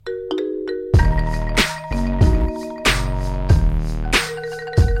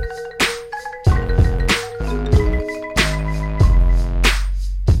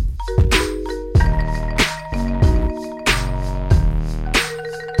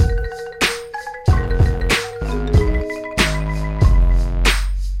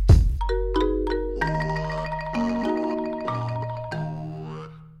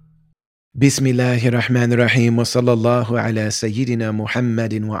Bismillahirrahmanirrahim wa sallallahu ala Sayyidina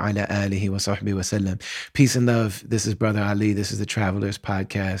Muhammadin wa ala alihi wa sahbihi wa sallam. Peace and love. This is Brother Ali. This is the Travelers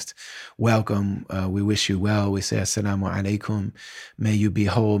Podcast. Welcome. We wish you well. We say assalamu alaikum. May you be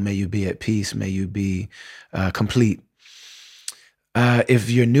whole. May you be at peace. May you be complete. If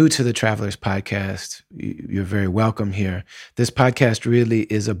you're new to the Travelers Podcast, you're very welcome here. This podcast really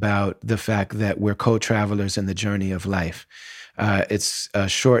is about the fact that we're co-travelers in the journey of life. It's a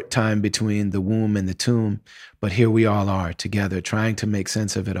short time between the womb and the tomb, but here we all are together trying to make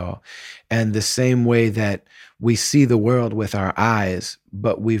sense of it all. And the same way that we see the world with our eyes,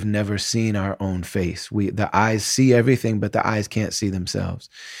 but we've never seen our own face. The eyes see everything, but the eyes can't see themselves.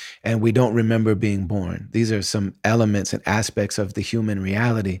 And we don't remember being born. These are some elements and aspects of the human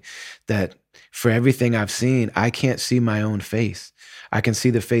reality that for everything I've seen, I can't see my own face. I can see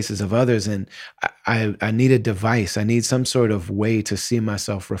the faces of others, and I need a device. I need some sort of way to see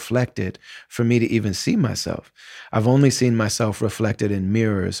myself reflected for me to even see myself. I've only seen myself reflected in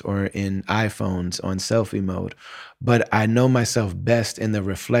mirrors or in iPhones on selfie mode, but I know myself best in the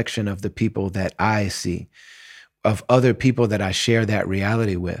reflection of the people that I see, of other people that I share that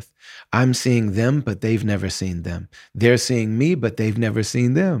reality with. I'm seeing them, but they've never seen them. They're seeing me, but they've never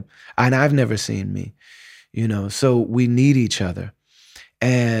seen them. And I've never seen me, so we need each other.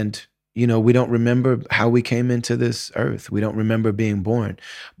 And, we don't remember how we came into this earth. We don't remember being born,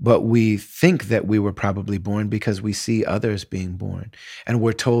 but we think that we were probably born because we see others being born and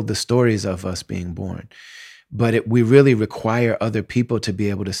we're told the stories of us being born. But we really require other people to be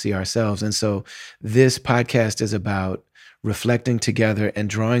able to see ourselves. And so this podcast is about reflecting together and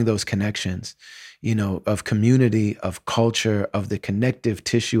drawing those connections, of community, of culture, of the connective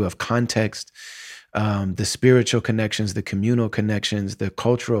tissue of context, the spiritual connections, the communal connections, the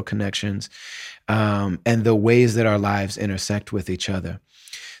cultural connections, and the ways that our lives intersect with each other.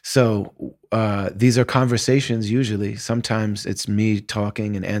 So these are conversations usually. Sometimes it's me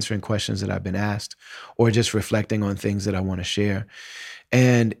talking and answering questions that I've been asked, or just reflecting on things that I want to share.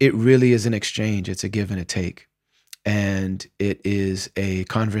 And it really is an exchange. It's a give and a take. And it is a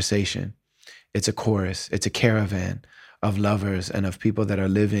conversation. It's a chorus. It's a caravan of lovers and of people that are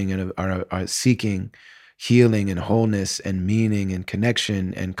living and are seeking healing and wholeness and meaning and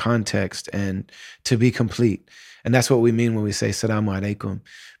connection and context and to be complete. And that's what we mean when we say Salamu Alaikum.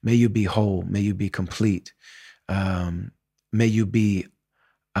 May you be whole. May you be complete. May you be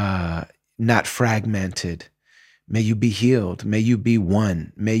not fragmented. May you be healed. May you be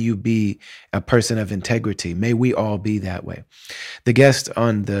one. May you be a person of integrity. May we all be that way. The guest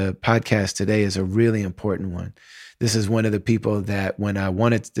on the podcast today is a really important one. This is one of the people that when I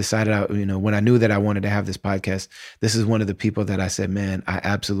when I knew that I wanted to have this podcast, this is one of the people that I said, man, I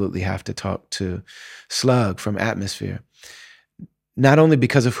absolutely have to talk to Slug from Atmosphere. Not only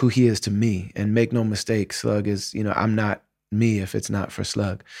because of who he is to me, and make no mistake, Slug is, I'm not me if it's not for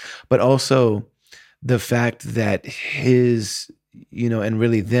Slug, but also the fact that his, and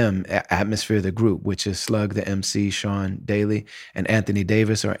really them, Atmosphere, the group, which is Slug, the MC, Sean Daly, and Anthony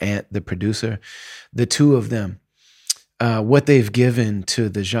Davis, or Ant, the producer, the two of them, what they've given to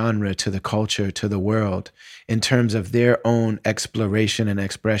the genre, to the culture, to the world, in terms of their own exploration and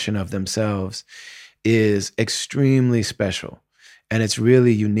expression of themselves is extremely special. And it's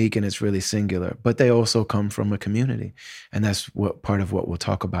really unique and it's really singular, but they also come from a community. And that's part of what we'll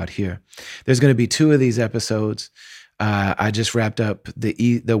talk about here. There's going to be 2 of these episodes. I just wrapped up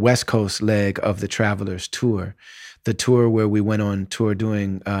the West Coast leg of the Travelers Tour, the tour where we went on tour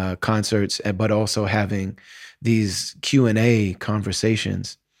doing concerts, but also having these Q&A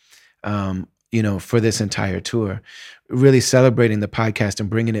conversations, for this entire tour, really celebrating the podcast and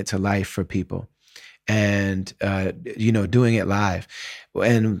bringing it to life for people and, doing it live.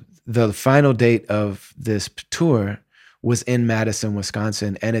 And the final date of this tour was in Madison,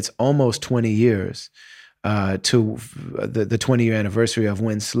 Wisconsin, and it's almost 20 years to the 20-year anniversary of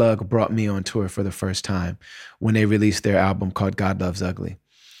when Slug brought me on tour for the first time, when they released their album called God Loves Ugly.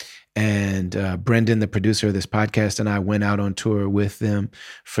 And Brendan, the producer of this podcast, and I went out on tour with them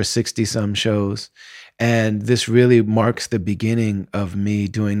for 60-some shows. And this really marks the beginning of me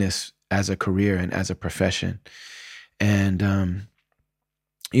doing this as a career and as a profession. And,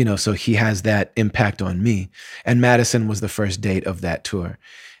 so he has that impact on me. And Madison was the first date of that tour.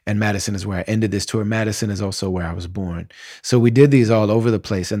 And Madison is where I ended this tour. Madison is also where I was born. So we did these all over the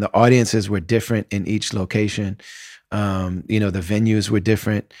place. And the audiences were different in each location. The venues were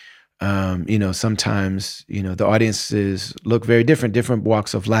different. Sometimes, the audiences look very different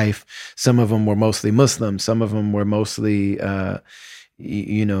walks of life. Some of them were mostly Muslim. Some of them were mostly,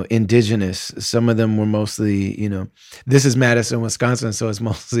 indigenous. Some of them were mostly, this is Madison, Wisconsin, so it's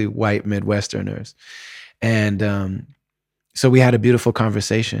mostly white Midwesterners. And so we had a beautiful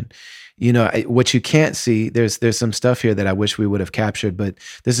conversation. What you can't see, there's some stuff here that I wish we would have captured, but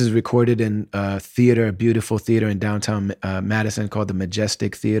this is recorded in a beautiful theater in downtown Madison called the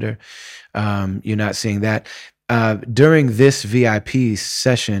Majestic Theater. You're not seeing that. During this VIP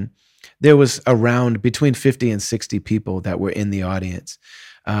session, there was around between 50 and 60 people that were in the audience.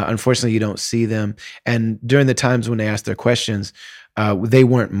 Unfortunately, you don't see them. And during the times when they asked their questions, they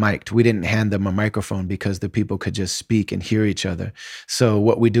weren't mic'd. We didn't hand them a microphone because the people could just speak and hear each other. So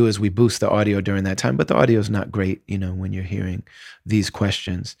what we do is we boost the audio during that time, but the audio is not great, when you're hearing these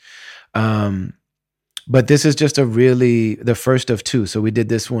questions. But this is just the first of two. So we did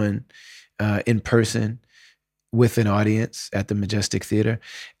this one in person with an audience at the Majestic Theater.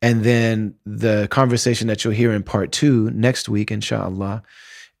 And then the conversation that you'll hear in part 2 next week, inshallah,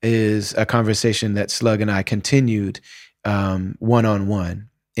 is a conversation that Slug and I continued one-on-one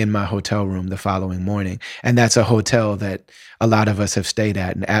in my hotel room the following morning. And that's a hotel that a lot of us have stayed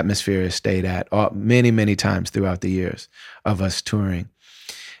at, and Atmosphere has stayed at many, many times throughout the years of us touring.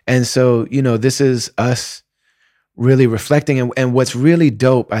 And so, this is us really reflecting. And what's really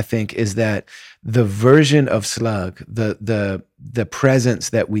dope, I think, is that the version of Slug, the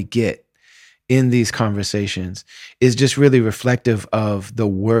presence that we get in these conversations is just really reflective of the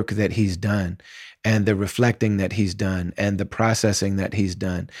work that he's done and the reflecting that he's done and the processing that he's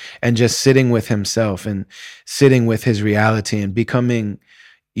done and just sitting with himself and sitting with his reality and becoming,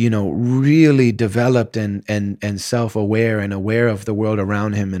 really developed and self-aware and aware of the world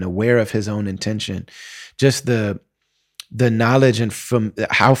around him and aware of his own intention. Just the knowledge and from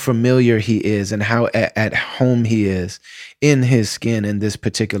how familiar he is and how at home he is in his skin in this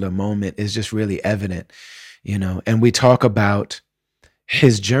particular moment is just really evident, and we talk about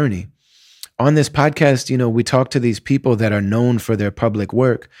his journey. On this podcast, we talk to these people that are known for their public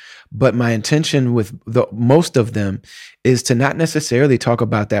work, but my intention with most of them is to not necessarily talk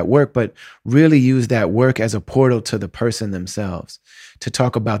about that work, but really use that work as a portal to the person themselves, to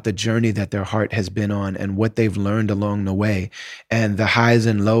talk about the journey that their heart has been on and what they've learned along the way and the highs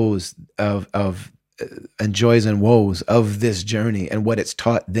and lows and joys and woes of this journey and what it's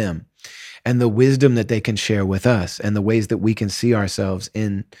taught them and the wisdom that they can share with us and the ways that we can see ourselves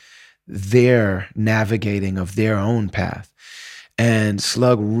in their navigating of their own path. And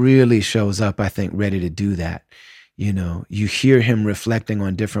Slug really shows up, I think, ready to do that. You hear him reflecting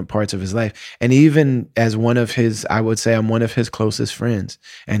on different parts of his life. And even as I would say I'm one of his closest friends,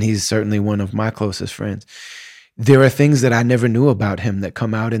 and he's certainly one of my closest friends. There are things that I never knew about him that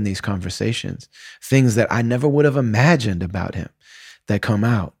come out in these conversations, things that I never would have imagined about him that come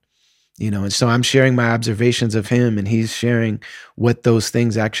out. And so I'm sharing my observations of him and he's sharing what those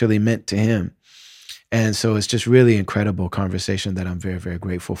things actually meant to him. And so it's just really incredible conversation that I'm very, very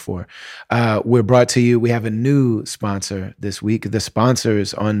grateful for. We're brought to you. We have a new sponsor this week. The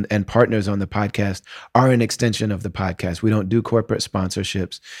sponsors and partners on the podcast are an extension of the podcast. We don't do corporate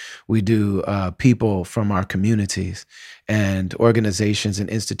sponsorships. We do people from our communities and organizations and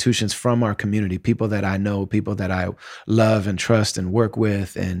institutions from our community, people that I know, people that I love and trust and work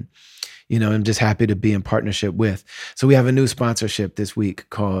with, and I'm just happy to be in partnership with. So we have a new sponsorship this week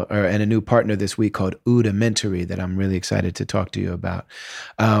and a new partner this week called Udamentary that I'm really excited to talk to you about.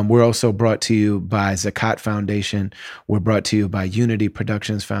 We're also brought to you by Zakat Foundation. We're brought to you by Unity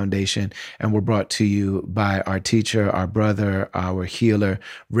Productions Foundation. And we're brought to you by our teacher, our brother, our healer,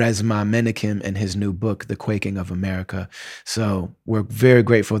 Resma Menakem, and his new book, The Quaking of America. So we're very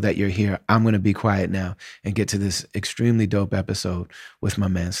grateful that you're here. I'm going to be quiet now and get to this extremely dope episode with my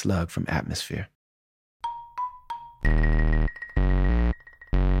man Slug from Atmosphere.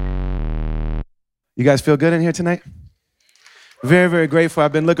 You guys feel good in here tonight? Very, very grateful.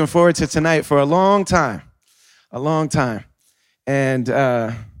 I've been looking forward to tonight for a long time. And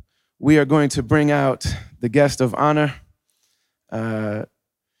we are going to bring out the guest of honor. I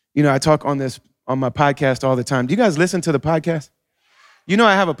talk on my podcast all the time. Do you guys listen to the podcast?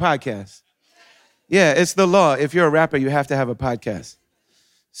 I have a podcast. Yeah, it's the law. If you're a rapper, you have to have a podcast.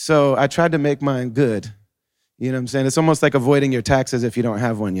 So I tried to make mine good. You know what I'm saying? It's almost like avoiding your taxes if you don't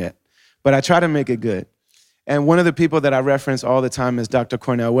have one yet. But I try to make it good. And one of the people that I reference all the time is Dr.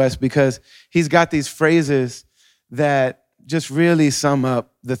 Cornel West, because he's got these phrases that just really sum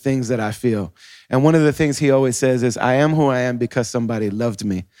up the things that I feel. And one of the things he always says is, I am who I am because somebody loved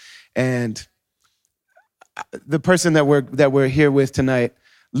me. And the person that we're here with tonight,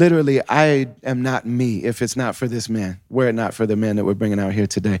 literally, I am not me if it's not for this man, were it not for the man that we're bringing out here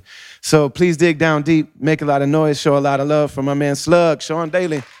today. So please dig down deep, make a lot of noise, show a lot of love for my man Slug, Sean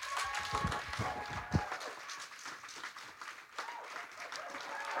Daly.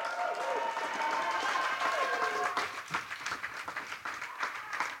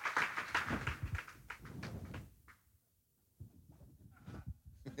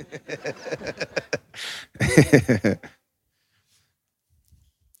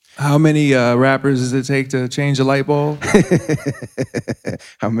 How many rappers does it take to change a light bulb?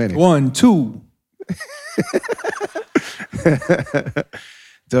 How many? 1, 2.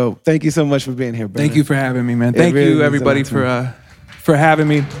 Dope. Thank you so much for being here, brother. Thank you for having me, man. Thank really you, everybody, for having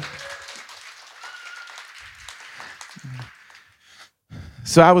me.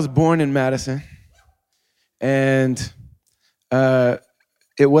 So I was born in Madison, and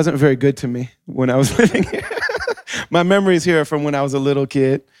it wasn't very good to me when I was living here. My memories here are from when I was a little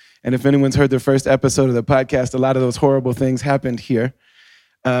kid, and if anyone's heard the first episode of the podcast, a lot of those horrible things happened here.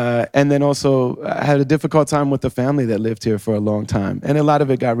 And then also, I had a difficult time with the family that lived here for a long time, and a lot of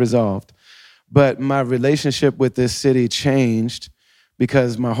it got resolved. But my relationship with this city changed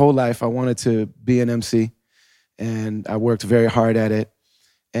because my whole life I wanted to be an MC, and I worked very hard at it.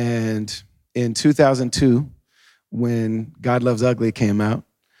 And in 2002, when God Loves Ugly came out,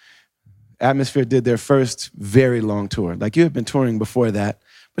 Atmosphere did their first very long tour. Like, you had been touring before that,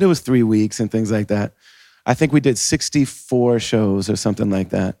 but it was 3 weeks and things like that. I think we did 64 shows or something like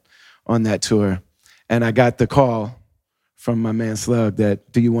that on that tour. And I got the call from my man Slug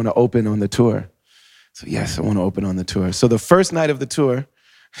that, do you want to open on the tour? So yes, I want to open on the tour. So the first night of the tour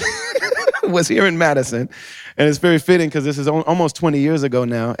was here in Madison. And it's very fitting because this is almost 20 years ago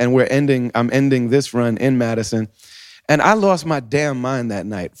now, and I'm ending this run in Madison. And I lost my damn mind that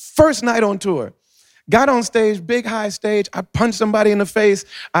night. First night on tour. Got on stage, big high stage. I punched somebody in the face.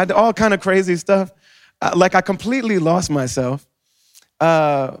 I did all kind of crazy stuff. Like, I completely lost myself.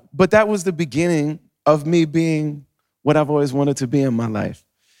 But that was the beginning of me being what I've always wanted to be in my life.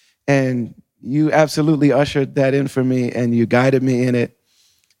 And you absolutely ushered that in for me, and you guided me in it.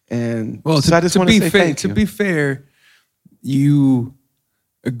 And well, so I just want to say thank you. To be fair, you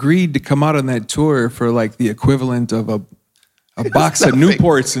agreed to come out on that tour for like the equivalent of a box of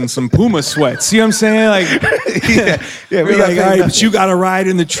Newports and some Puma sweats. See what I'm saying? Like, yeah, we're like, all right, but you got to ride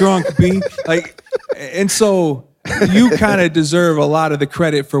in the trunk, B. Like, and so you kind of deserve a lot of the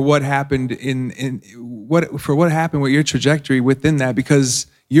credit for what happened what happened with your trajectory within that, because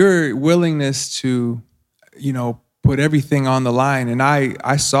your willingness to, put everything on the line. And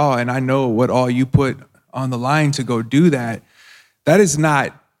I saw and I know what all you put on the line to go do that. That is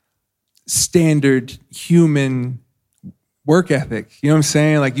not standard human work ethic. You know what I'm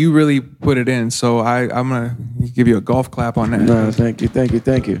saying? Like, you really put it in. So I'm going to give you a golf clap on that. No, thank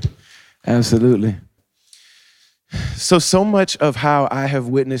you. Absolutely. So much of how I have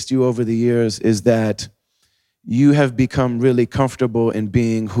witnessed you over the years is that you have become really comfortable in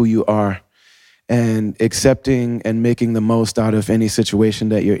being who you are and accepting and making the most out of any situation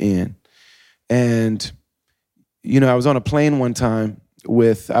that you're in. And, I was on a plane one time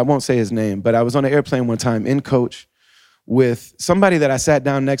with, I won't say his name, but I was on an airplane one time in coach with somebody that I sat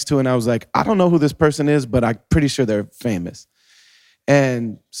down next to, and I was like, I don't know who this person is, but I'm pretty sure they're famous.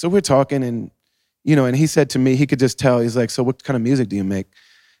 And so we're talking, and, and he said to me, he could just tell, he's like, so what kind of music do you make?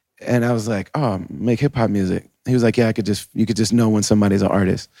 And I was like, oh, I make hip hop music. He was like, yeah, you could just know when somebody's an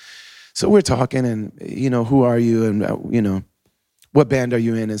artist. So we're talking, and, who are you? And, what band are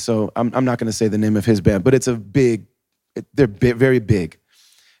you in? And so I'm not going to say the name of his band, but it's they're very big.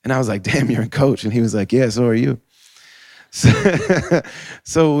 And I was like, damn, you're in coach. And he was like, yeah, so are you.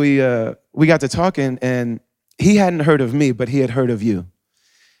 So we got to talking, and he hadn't heard of me, but he had heard of you.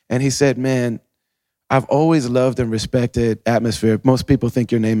 And he said, man, I've always loved and respected Atmosphere. Most people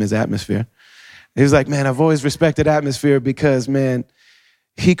think your name is Atmosphere. He was like, man, I've always respected Atmosphere because, man,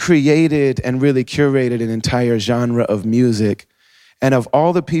 he created and really curated an entire genre of music. And of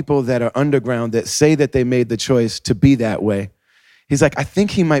all the people that are underground that say that they made the choice to be that way, he's like, I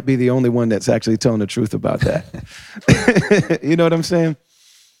think he might be the only one that's actually telling the truth about that. You know what I'm saying?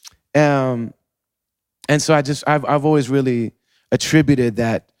 And so I've always really attributed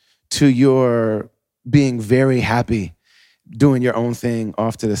that to your being very happy doing your own thing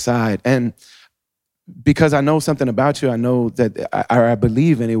off to the side. And because I know something about you, I know that, I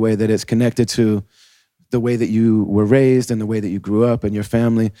believe anyway, that it's connected to the way that you were raised and the way that you grew up and your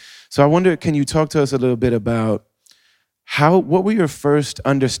family. So I wonder, can you talk to us a little bit about what were your first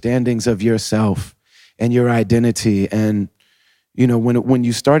understandings of yourself and your identity? And, when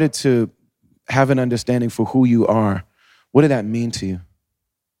you started to have an understanding for who you are, what did that mean to you?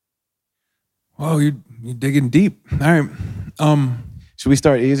 Oh, you're digging deep. All right. Should we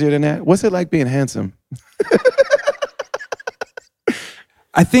start easier than that? What's it like being handsome?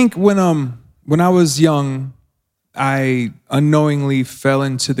 I think when I was young, I unknowingly fell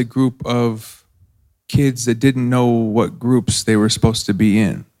into the group of kids that didn't know what groups they were supposed to be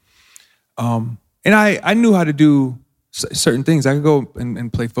in. And I knew how to do certain things. I could go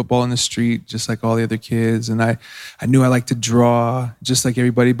and play football in the street just like all the other kids. And I knew I liked to draw just like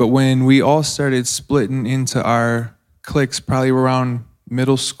everybody. But when we all started splitting into our cliques, probably around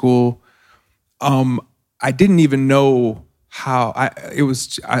middle school, I didn't even know how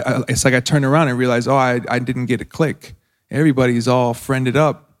it's like I turned around and realized, I didn't get a clique. Everybody's all friended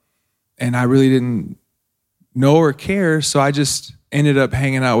up and I really didn't know or care. So I just ended up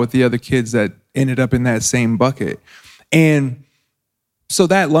hanging out with the other kids that ended up in that same bucket. And so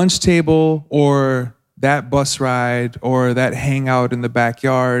that lunch table or that bus ride or that hangout in the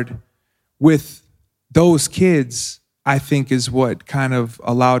backyard with those kids, I think is what kind of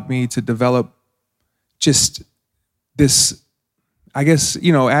allowed me to develop just this, I guess,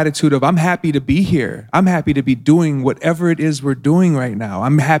 attitude of I'm happy to be here. I'm happy to be doing whatever it is we're doing right now.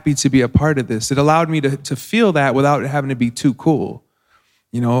 I'm happy to be a part of this. It allowed me to feel that without having to be too cool.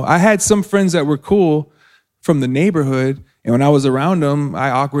 I had some friends that were cool from the neighborhood, and when I was around them, I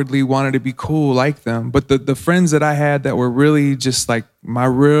awkwardly wanted to be cool like them. But the friends that I had that were really just like my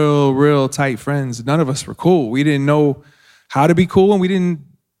real tight friends, none of us were cool. We didn't know how to be cool, and we didn't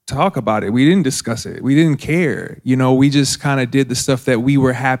talk about it. We didn't discuss it. We didn't care. We just kind of did the stuff that we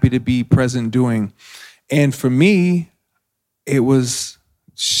were happy to be present doing. And for me, it was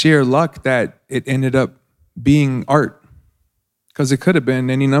sheer luck that it ended up being art. Because it could have been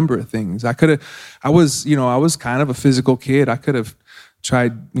any number of things. I was kind of a physical kid. I could have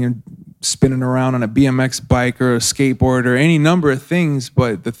tried, spinning around on a BMX bike or a skateboard or any number of things.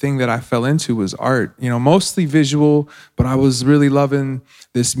 But the thing that I fell into was art, mostly visual, but I was really loving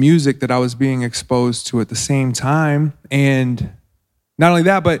this music that I was being exposed to at the same time. And not only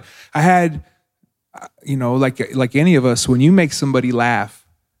that, but I had, like any of us, when you make somebody laugh,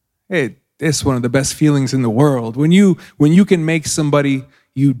 it's one of the best feelings in the world. When you can make somebody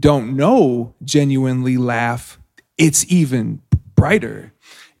you don't know genuinely laugh, it's even brighter.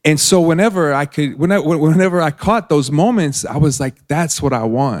 And so whenever I caught those moments, I was like, that's what I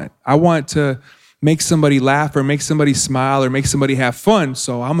want. I want to make somebody laugh or make somebody smile or make somebody have fun.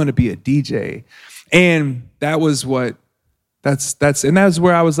 So I'm going to be a DJ. And that was what that's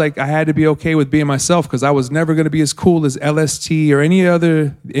where I was like, I had to be okay with being myself because I was never going to be as cool as LST or any of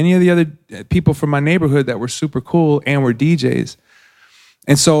the other people from my neighborhood that were super cool and were DJs.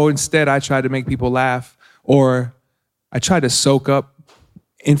 And so instead I tried to make people laugh, or I tried to soak up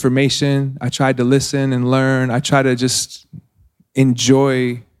information. I tried to listen and learn. I tried to just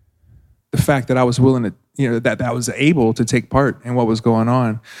enjoy the fact that I was willing to, that I was able to take part in what was going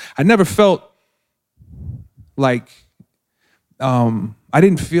on. I never felt like, I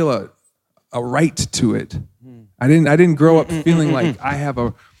didn't feel a right to it. I didn't grow up feeling like I have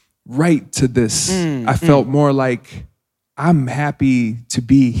a right to this. I felt more like I'm happy to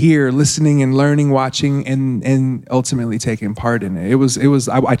be here, listening and learning, watching, and ultimately taking part in it.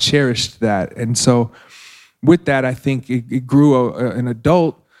 I cherished that, and so with that, I think it grew an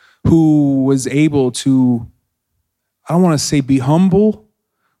adult who was able to, I don't want to say be humble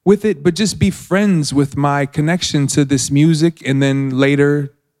with it, but just be friends with my connection to this music, and then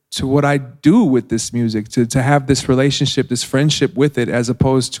later to what I do with this music, to have this relationship, this friendship with it, as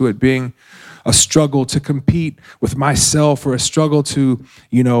opposed to it being a struggle to compete with myself or a struggle to,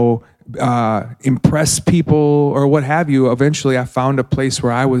 impress people or what have you. Eventually I found a place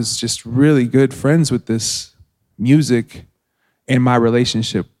where I was just really good friends with this music and my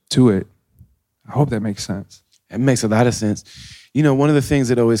relationship to it. I hope that makes sense. It makes a lot of sense. One of the things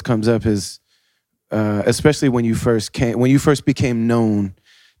that always comes up is, especially when you first became known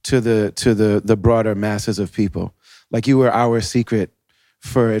to the broader masses of people, like you were our secret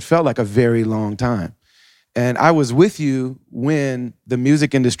for, it felt like a very long time. And I was with you when the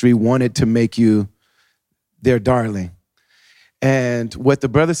music industry wanted to make you their darling. And what the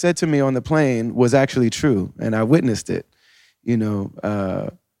brother said to me on the plane was actually true, and I witnessed it.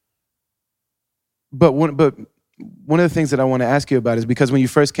 But one of the things that I want to ask you about is because when you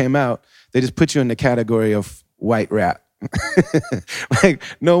first came out, they just put you in the category of white rap. Like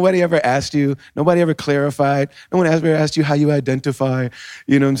nobody ever asked you, nobody ever clarified, no one ever asked you how you identify,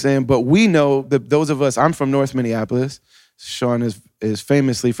 you know what I'm saying? But we know that those of us, I'm from North Minneapolis. Sean is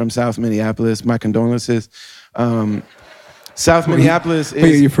famously from South Minneapolis. My condolences. South Minneapolis Wait,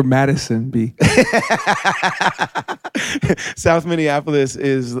 is you're from Madison, B. South Minneapolis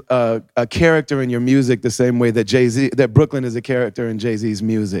is a character in your music the same way that Brooklyn is a character in Jay-Z's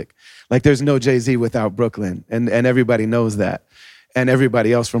music. Like there's no Jay-Z without Brooklyn, and everybody knows that. And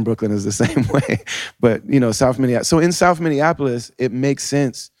everybody else from Brooklyn is the same way. But, South Minneapolis. So in South Minneapolis, it makes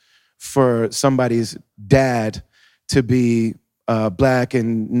sense for somebody's dad to be black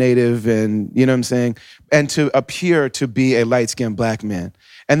and native and, you know what I'm saying? And to appear to be a light-skinned black man.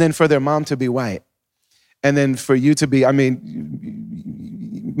 And then for their mom to be white. And then for you to be,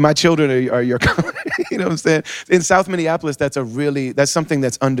 my children are your, you know what I'm saying? In South Minneapolis, that's something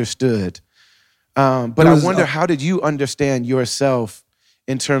that's understood. But I wonder, how did you understand yourself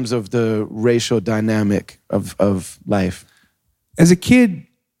in terms of the racial dynamic of life? As a kid,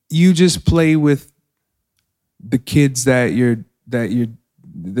 you just play with the kids the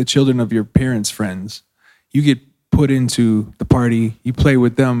children of your parents' friends. You get put into the party, you play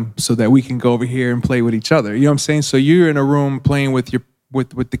with them so that we can go over here and play with each other. You know what I'm saying? So you're in a room playing with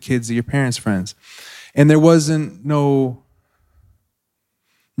the kids of your parents' friends. And there wasn't no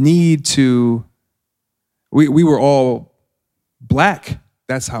need to, we were all black.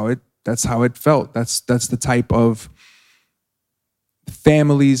 That's how it felt. That's the type of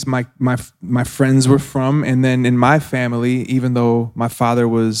families my friends were from. And then in my family, even though my father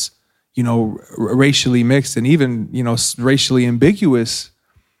was, racially mixed and even, racially ambiguous,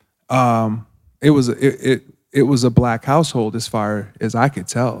 it was a black household as far as I could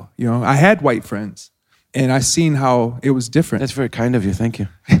tell. I had white friends and I seen how it was different. That's very kind of you. Thank you.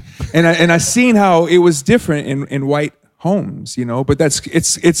 and I seen how it was different in white homes, but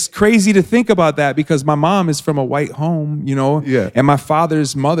it's crazy to think about that because my mom is from a white home, Yeah. and my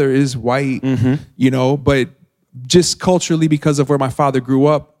father's mother is white, but just culturally because of where my father grew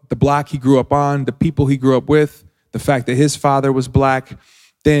up, the block he grew up on, the people he grew up with, the fact that his father was black,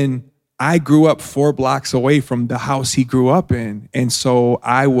 then I grew up 4 blocks away from the house he grew up in. And so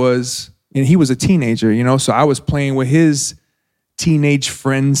he was a teenager, so I was playing with his teenage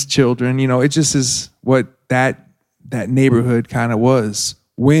friends' children. It just is what that neighborhood kind of was.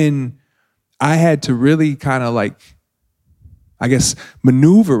 When I had to really kind of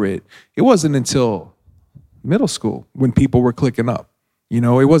maneuver it, it wasn't until middle school when people were clicking up. It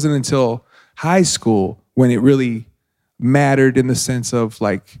wasn't until high school when it really mattered in the sense of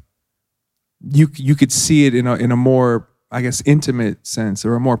you could see it in a more, intimate sense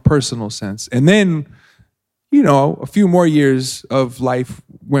or a more personal sense. And then, a few more years of life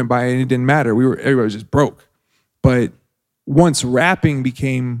went by and it didn't matter. Everybody was just broke. But once rapping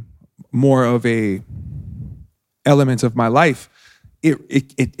became more of a element of my life,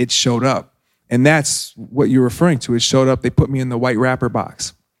 it showed up. And that's what you're referring to. It showed up. They put me in the white rapper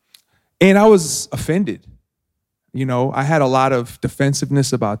box. And I was offended. I had a lot of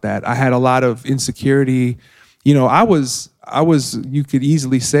defensiveness about that. I had a lot of insecurity. I was, you could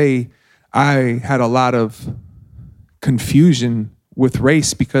easily say I had a lot of confusion with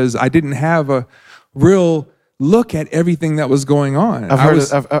race because I didn't have a real look at everything that was going on.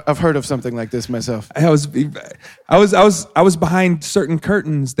 I've heard of something like this myself. I was behind certain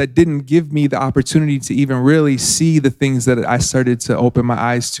curtains that didn't give me the opportunity to even really see the things that I started to open my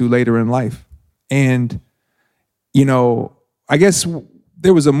eyes to later in life. And, I guess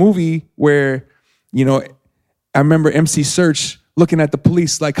there was a movie where, I remember MC Search looking at the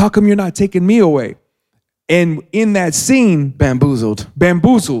police like, how come you're not taking me away? And in that scene, Bamboozled.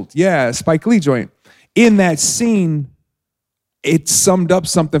 Yeah, Spike Lee joint. In that scene, it summed up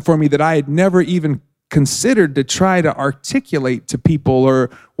something for me that I had never even considered to try to articulate to people or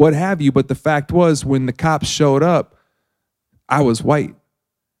what have you. But the fact was, when the cops showed up, I was white.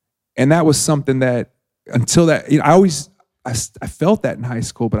 And that was something that, until that, I felt that in high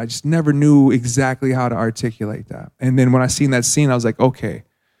school, but I just never knew exactly how to articulate that. And then when I seen that scene, I was like, okay,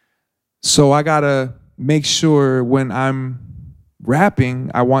 so I gotta make sure when I'm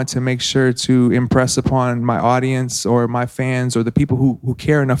rapping, I want to make sure to impress upon my audience or my fans or the people who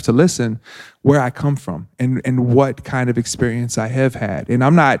care enough to listen where I come from and what kind of experience I have had. And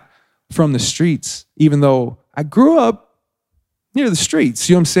I'm not from the streets, even though I grew up near the streets,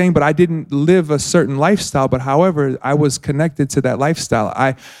 you know what I'm saying? But I didn't live a certain lifestyle. But however, I was connected to that lifestyle.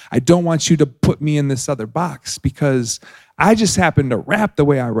 I don't want you to put me in this other box because I just happen to rap the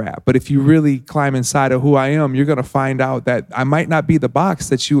way I rap. But if you really climb inside of who I am, you're going to find out that I might not be the box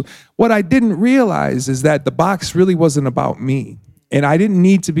that you... What I didn't realize is that the box really wasn't about me. And I didn't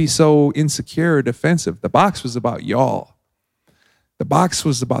need to be so insecure or defensive. The box was about y'all. The box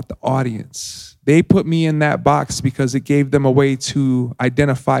was about the audience. They put me in that box because it gave them a way to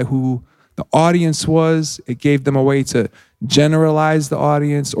identify who the audience was. It gave them a way to generalize the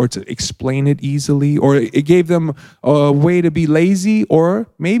audience or to explain it easily, or it gave them a way to be lazy, or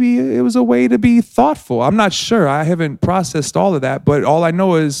maybe it was a way to be thoughtful. I'm not sure. I haven't processed all of that, but all I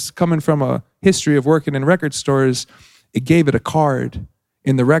know is, coming from a history of working in record stores, it gave it a card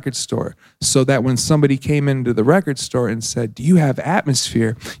in the record store, so that when somebody came into the record store and said, "Do you have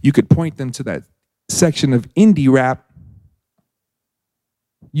atmosphere?" you could point them to that section of indie rap.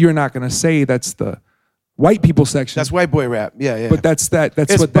 You're not going to say that's the white people section. That's white boy rap. Yeah. But that's what that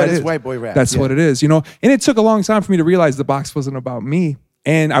is. It's white boy rap. That's what it is, And it took a long time for me to realize the box wasn't about me.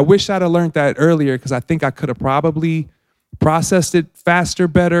 And I wish I'd have learned that earlier, because I think I could have probably processed it faster,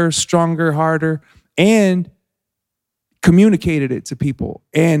 better, stronger, harder, and communicated it to people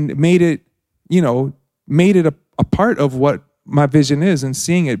and made it a part of what my vision is, and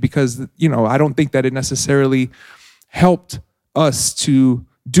seeing it, because, I don't think that it necessarily helped us to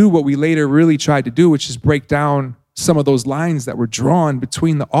do what we later really tried to do, which is break down some of those lines that were drawn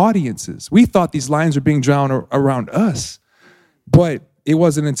between the audiences. We thought these lines were being drawn around us, but it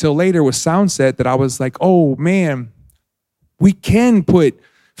wasn't until later with Soundset that I was like, oh man, we can put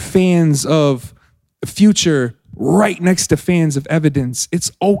fans of Future right next to fans of Evidence.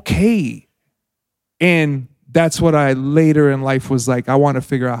 It's okay. And that's what I later in life was like, I want to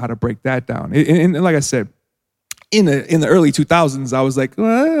figure out how to break that down. And like I said, in the early 2000s, I was like,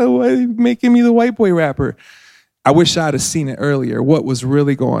 well, why are you making me the white boy rapper? I wish I'd have seen it earlier, what was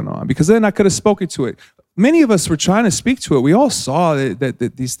really going on, because then I could have spoken to it. Many of us were trying to speak to it. We all saw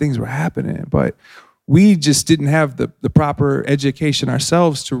that these things were happening, but we just didn't have the proper education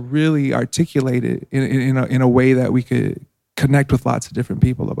ourselves to really articulate it in a way that we could connect with lots of different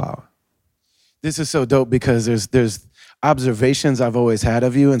people about. This is so dope, because there's observations I've always had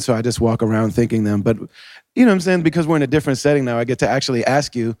of you, and so I just walk around thinking them. But you know what I'm saying? Because we're in a different setting now, I get to actually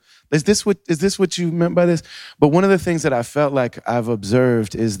ask you, is this what you meant by this? But one of the things that I felt like I've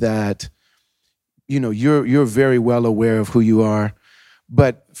observed is that, you're very well aware of who you are.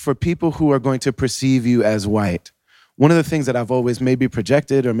 But for people who are going to perceive you as white, one of the things that I've always maybe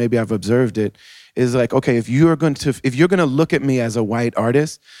projected, or maybe I've observed it, is like, okay, if you're going to look at me as a white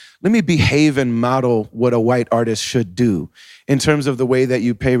artist, let me behave and model what a white artist should do in terms of the way that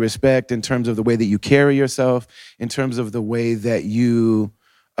you pay respect, in terms of the way that you carry yourself, in terms of the way that you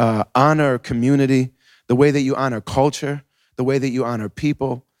honor community, the way that you honor culture, the way that you honor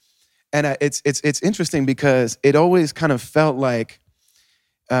people. And it's interesting, because it always kind of felt like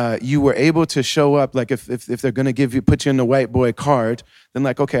you were able to show up, like if they're going to put you in the white boy card, then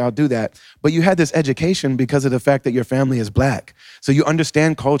like, okay, I'll do that. But you had this education because of the fact that your family is black. So you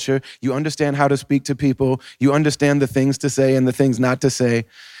understand culture, you understand how to speak to people, you understand the things to say and the things not to say.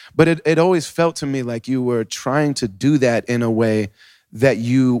 But it always felt to me like you were trying to do that in a way that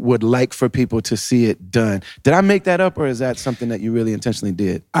you would like for people to see it done. Did I make that up, or is that something that you really intentionally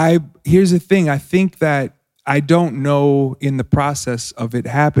did? Here's the thing. I think that I don't know, in the process of it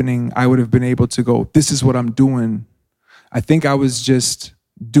happening, I would have been able to go, this is what I'm doing. I think I was just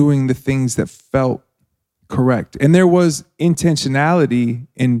doing the things that felt correct. And there was intentionality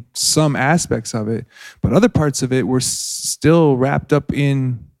in some aspects of it, but other parts of it were still wrapped up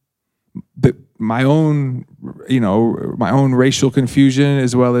in my own racial confusion,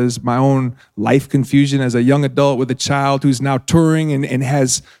 as well as my own life confusion as a young adult with a child who's now touring and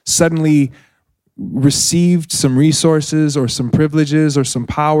has suddenly received some resources or some privileges or some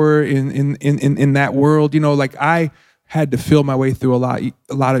power in that world. Like I had to feel my way through a lot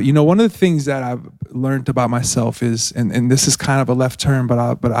of, one of the things that I've learned about myself is, and this is kind of a left turn,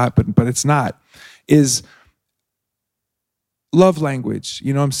 but it's not, is love language.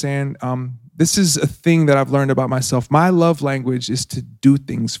 You know what I'm saying? This is a thing that I've learned about myself. My love language is to do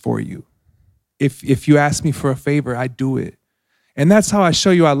things for you. If you ask me for a favor, I do it. And that's how I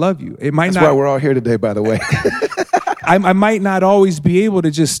show you I love you. That's why we're all here today, by the way. I might not always be able to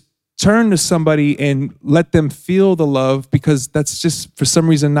just turn to somebody and let them feel the love, because that's just, for some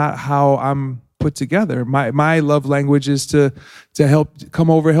reason, not how I'm put together. My love language is to come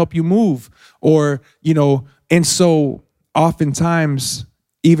over, help you move, or, and so oftentimes,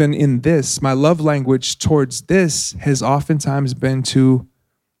 even in this, my love language towards this has oftentimes been to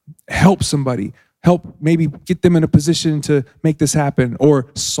help somebody, help maybe get them in a position to make this happen or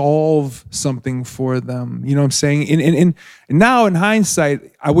solve something for them. You know what I'm saying? And now in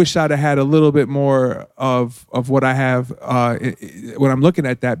hindsight, I wish I'd have had a little bit more of what I have when I'm looking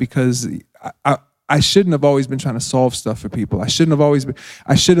at that, because I shouldn't have always been trying to solve stuff for people. I should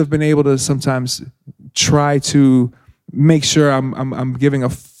have been able to sometimes try to make sure I'm giving a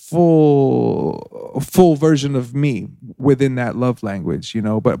full version of me within that love language,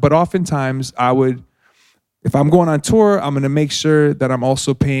 But oftentimes I would if I'm going on tour, I'm going to make sure that I'm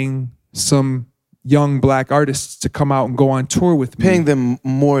also paying some young black artists to come out and go on tour with me. Paying them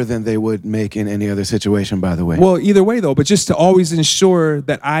more than they would make in any other situation, by the way. Well, either way though, but just to always ensure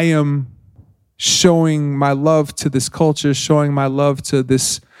that I am showing my love to this culture, showing my love to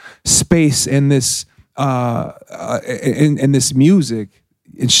this space and this and this music,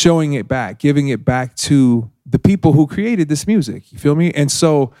 and showing it back, giving it back to the people who created this music. You feel me? And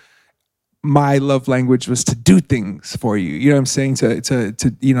so my love language was to do things for you. You know what I'm saying?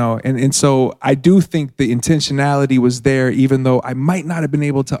 To you know, and so I do think the intentionality was there, even though I might not have been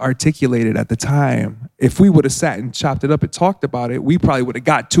able to articulate it at the time. If we would have sat and chopped it up and talked about it, we probably would have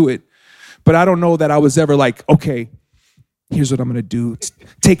got to it. But I don't know that I was ever like, okay, here's what I'm gonna do.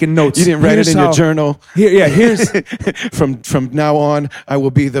 Taking notes. You didn't write it in your journal. Here's from now on, I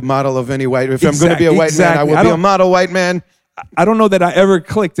will be the model of any white. If I'm going to be a white man, I will be a model white man. I don't know that I ever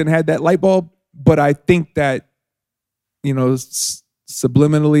clicked and had that light bulb, but I think that, you know,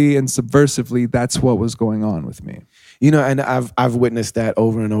 subliminally and subversively, that's what was going on with me. You know, and I've witnessed that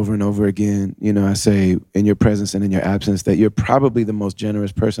over and over and over again. You know, I say in your presence and in your absence that you're probably the most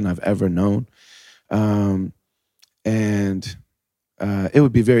generous person I've ever known. And it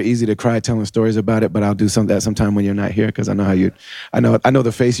would be very easy to cry telling stories about it, but I'll do that sometime when you're not here, because I know I know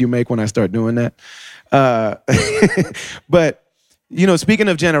the face you make when I start doing that. But, you know, speaking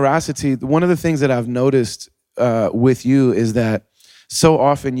of generosity, one of the things that I've noticed with you is that so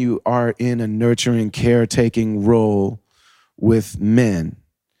often you are in a nurturing, caretaking role with men.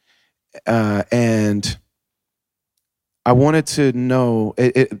 And I wanted to know,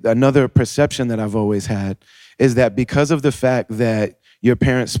 another perception that I've always had is that because of the fact that your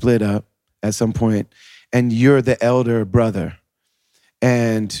parents split up at some point and you're the elder brother,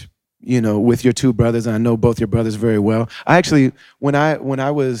 and you know, with your two brothers, and I know both your brothers very well. I actually, when I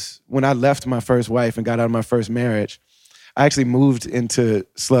left my first wife and got out of my first marriage, I actually moved into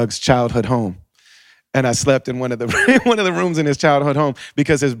Slug's childhood home, and I slept in one of the rooms in his childhood home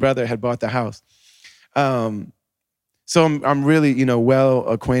because his brother had bought the house. So I'm really, you know, well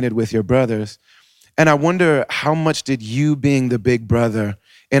acquainted with your brothers, and I wonder how much did you, being the big brother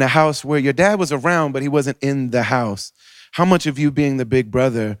in a house where your dad was around but he wasn't in the house, how much of you being the big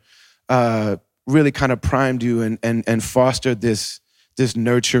brother really kind of primed you and fostered this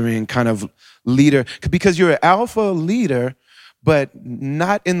nurturing kind of leader? Because you're an alpha leader, but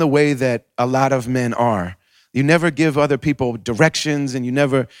not in the way that a lot of men are. You never give other people directions, and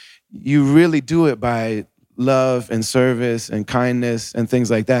you really do it by love and service and kindness and things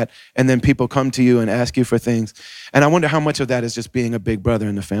like that. And then people come to you and ask you for things. And I wonder how much of that is just being a big brother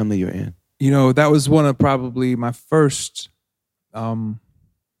in the family you're in. You know, that was one of probably my first, I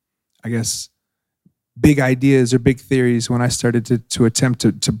guess, big ideas or big theories when I started to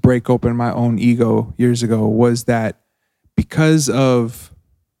attempt to break open my own ego years ago, was that because of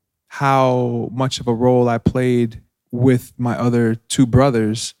how much of a role I played with my other two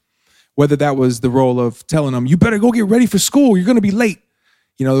brothers, whether that was the role of telling them, you better go get ready for school, you're going to be late,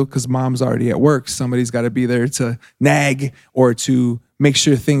 you know, because mom's already at work. Somebody's got to be there to nag or to make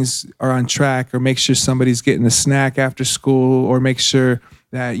sure things are on track, or make sure somebody's getting a snack after school, or make sure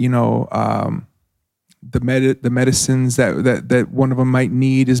that, you know, the medicines that one of them might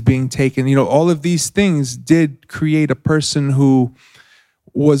need is being taken. You know, all of these things did create a person who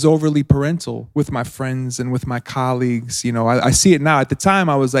was overly parental with my friends and with my colleagues. You know, I see it now. At the time,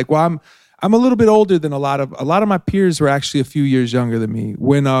 I was like, well, I'm a little bit older than a lot of my peers were actually a few years younger than me.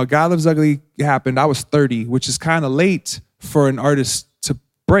 When God Loves Ugly happened, I was 30, which is kind of late for an artist to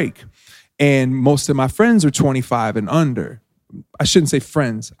break. And most of my friends were 25 and under. I shouldn't say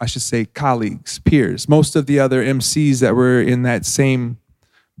friends, I should say colleagues, peers. Most of the other MCs that were in that same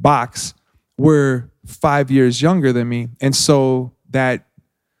box were 5 years younger than me. And so that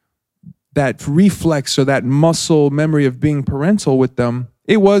reflex or that muscle memory of being parental with them,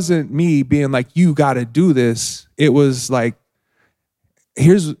 it wasn't me being like, you got to do this. It was like,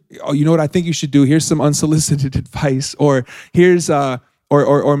 you know what I think you should do? Here's some unsolicited advice, or here's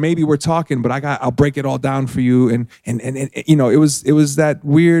or maybe we're talking, but I'll break it all down for you. And you know, it was that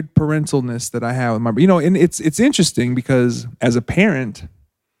weird parentalness that I have with my, you know, and it's interesting because as a parent,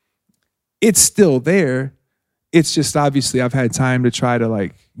 it's still there. It's just obviously I've had time to try to,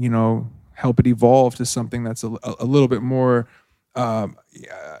 like, you know, help it evolve to something that's a little bit more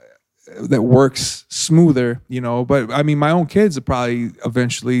that works smoother, you know. But I mean, my own kids will probably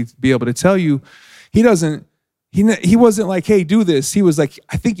eventually be able to tell you, he wasn't like, hey, do this. He was like,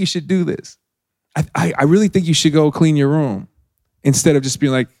 I think you should do this. I really think you should go clean your room, instead of just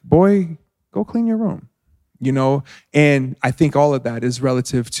being like, boy, go clean your room. you know? And I think all of that is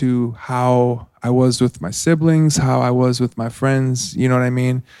relative to how I was with my siblings, how I was with my friends, you know what I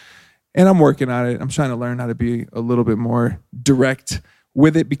mean? And I'm working on it. I'm trying to learn how to be a little bit more direct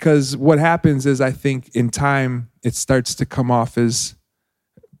with it, because what happens is I think in time it starts to come off as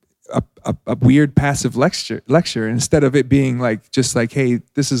a weird passive lecture instead of it being like just like, hey,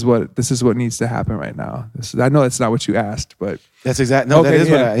 this is what needs to happen right now. I know that's not what you asked, but That's exactly okay, that is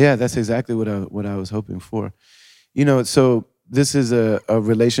yeah. that's exactly what I was hoping for. You know, so this is a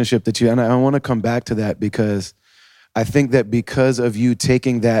relationship that and I want to come back to that, because I think that because of you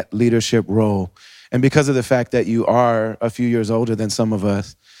taking that leadership role, and because of the fact that you are a few years older than some of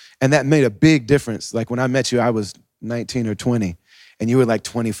us, and that made a big difference. Like when I met you, I was 19 or 20, and you were like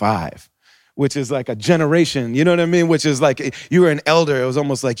 25, which is like a generation, you know what I mean? Which is like, you were an elder. It was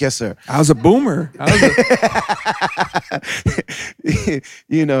almost like, yes, sir. I was a boomer.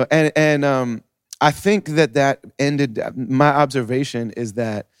 You know, and I think that ended, my observation is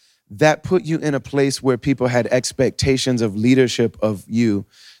that put you in a place where people had expectations of leadership of you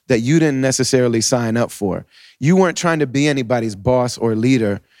that you didn't necessarily sign up for. You weren't trying to be anybody's boss or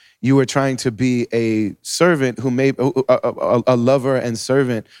leader. You were trying to be a servant who a lover and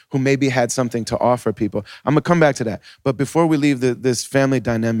servant who maybe had something to offer people. I'm gonna come back to that. But before we leave this family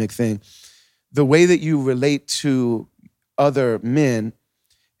dynamic thing, the way that you relate to other men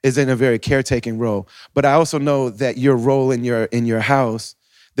is in a very caretaking role. But I also know that your role in your house,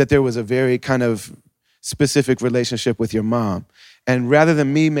 that there was a very kind of specific relationship with your mom. And rather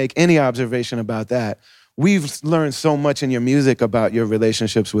than me make any observation about that, we've learned so much in your music about your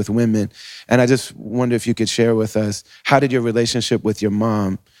relationships with women. And I just wonder if you could share with us, how did your relationship with your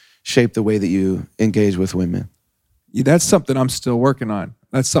mom shape the way that you engage with women? Yeah, that's something I'm still working on.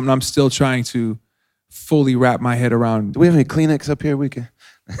 That's something I'm still trying to fully wrap my head around. Do we have any Kleenex up here we can?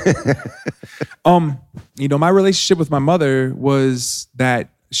 You know, my relationship with my mother was that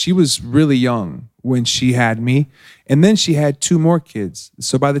she was really young when she had me, and then she had two more kids.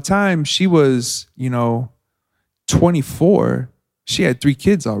 So by the time she was, 24, she had three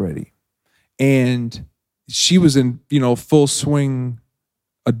kids already. And she was in, full swing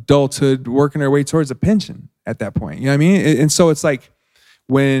adulthood, working her way towards a pension at that point. You know what I mean? And so it's like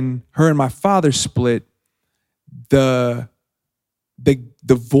when her and my father split, the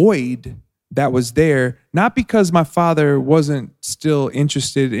void that was there, not because my father wasn't still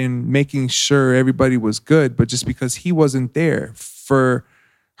interested in making sure everybody was good, but just because he wasn't there for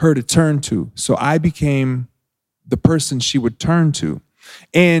her to turn to. So I became the person she would turn to.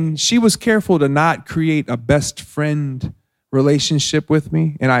 And she was careful to not create a best friend relationship with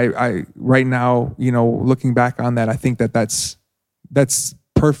me. And I right now, looking back on that, I think that's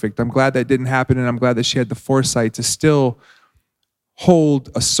perfect. I'm glad that didn't happen, and I'm glad that she had the foresight to still hold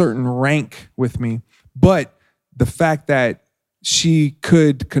a certain rank with me. But the fact that she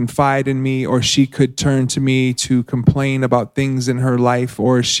could confide in me, or she could turn to me to complain about things in her life,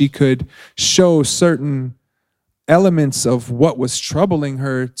 or she could show certain elements of what was troubling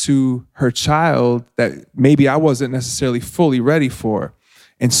her to her child that maybe I wasn't necessarily fully ready for.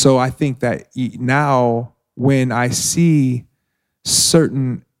 And so I think that now when I see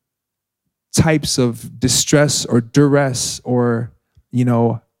certain types of distress or duress, or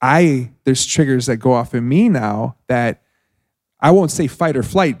there's triggers that go off in me now that I won't say fight or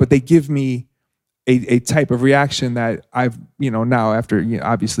flight, but they give me a type of reaction that I've, now after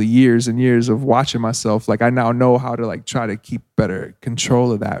obviously years and years of watching myself, like I now know how to like try to keep better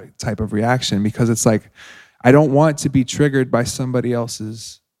control of that type of reaction, because it's like, I don't want to be triggered by somebody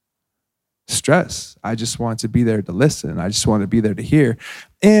else's stress. I just want to be there to listen. I just want to be there to hear.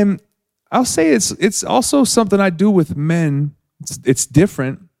 And I'll say it's also something I do with men. It's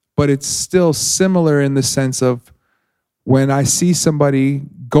different, but it's still similar in the sense of when I see somebody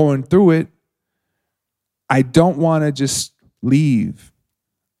going through it, I don't want to just leave,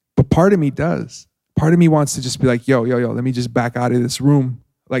 but part of me does. Part of me wants to just be like, yo, let me just back out of this room.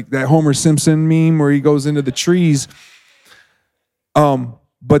 Like that Homer Simpson meme where he goes into the trees.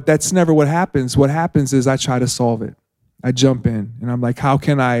 But that's never what happens. What happens is I try to solve it. I jump in and I'm like, how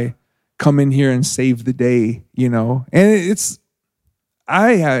can I come in here and save the day, And it's,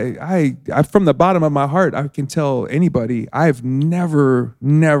 I from the bottom of my heart, I can tell anybody, I've never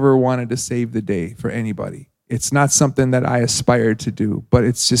wanted to save the day for anybody. It's not something that I aspired to do, but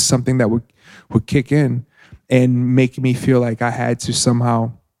it's just something that would kick in and make me feel like I had to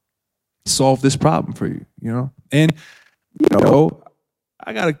somehow solve this problem for you, And,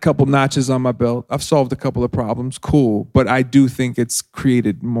 I got a couple notches on my belt. I've solved a couple of problems, cool. But I do think it's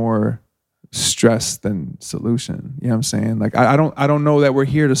created more stress than solution. You know what I'm saying? Like I don't know that we're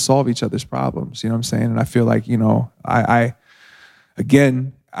here to solve each other's problems. You know what I'm saying? And I feel like,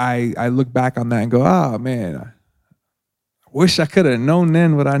 I look back on that and go, oh man, I wish I could have known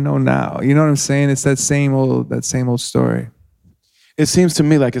then what I know now. You know what I'm saying? It's that same old story. It seems to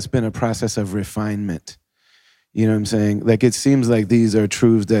me like it's been a process of refinement. You know what I'm saying? Like it seems like these are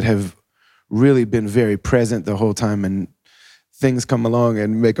truths that have really been very present the whole time, and things come along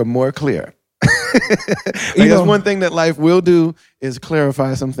and make them more clear. That's one thing that life will do, is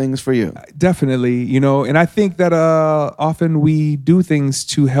clarify some things for you. Definitely, and I think that often we do things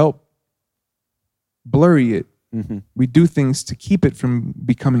to help blurry it. Mm-hmm. We do things to keep it from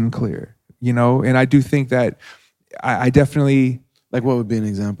becoming clear, and I do think that I definitely... Like what would be an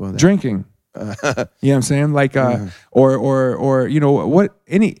example of that? Drinking. You know what I'm saying? Like, or what,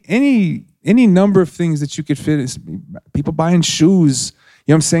 any number of things that you could fit. People buying shoes.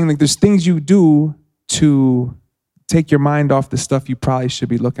 You know what I'm saying? Like there's things you do to take your mind off the stuff you probably should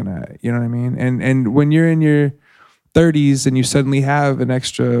be looking at. You know what I mean? And when you're in your 30s and you suddenly have an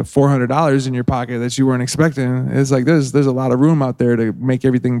extra $400 in your pocket that you weren't expecting, it's like there's a lot of room out there to make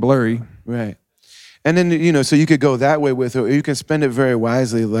everything blurry. Right. And then, so you could go that way with it, or you can spend it very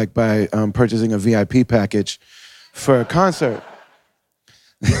wisely, like by purchasing a VIP package for a concert.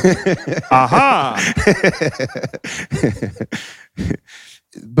 Aha!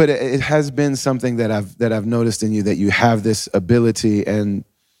 But it has been something that I've noticed in you, that you have this ability, and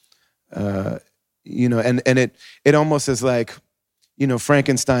and it almost is like,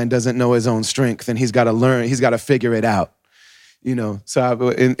 Frankenstein doesn't know his own strength, and he's got to learn, he's got to figure it out. So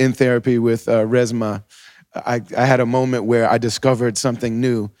in therapy with Resma, I had a moment where I discovered something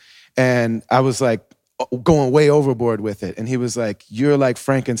new, and I was like going way overboard with it. And he was like, "You're like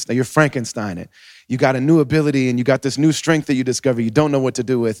Frankenstein. You're Frankenstein it. You got a new ability, and you got this new strength that you discover. You don't know what to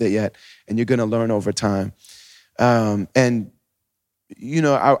do with it yet, and you're going to learn over time." I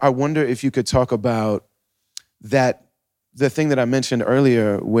wonder if you could talk about that, the thing that I mentioned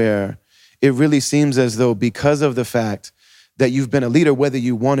earlier, where it really seems as though, because of the fact that you've been a leader, whether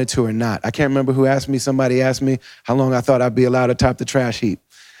you wanted to or not. I can't remember who asked me. Somebody asked me how long I thought I'd be allowed to top the trash heap.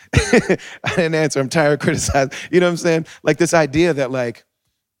 I didn't answer. I'm tired of criticizing. You know what I'm saying? Like this idea that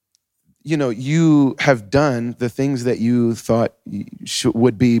you have done the things that you thought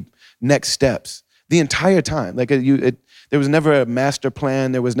would be next steps the entire time. Like there was never a master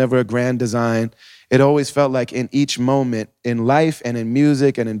plan. There was never a grand design. It always felt like in each moment in life and in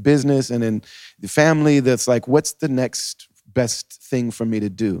music and in business and in the family, that's like, what's the next best thing for me to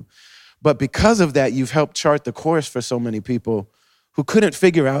do? But because of that, you've helped chart the course for so many people who couldn't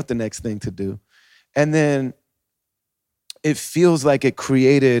figure out the next thing to do. And then it feels like it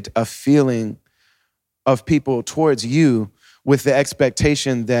created a feeling of people towards you with the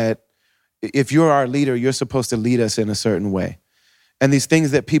expectation that if you're our leader, you're supposed to lead us in a certain way. And these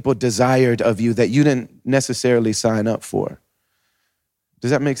things that people desired of you that you didn't necessarily sign up for.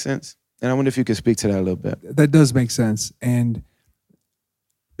 Does that make sense? And I wonder if you could speak to that a little bit. That does make sense. And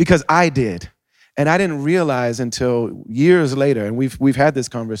because I did. And I didn't realize until years later, and we've had this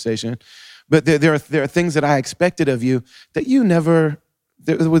conversation, but there are things that I expected of you that you never,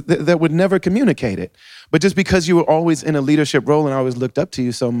 that would never communicate it. But just because you were always in a leadership role and I always looked up to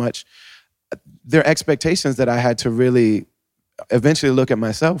you so much, there are expectations that I had to really eventually look at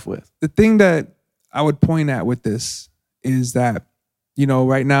myself with. The thing that I would point at with this is that,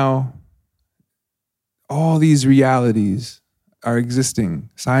 right now, all these realities are existing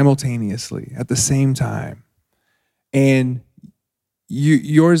simultaneously at the same time. And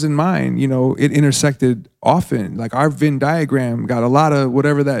yours and mine, it intersected often. Like our Venn diagram got a lot of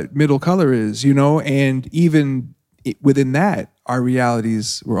whatever that middle color is, and even within that, our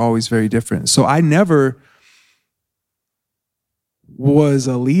realities were always very different. So I never was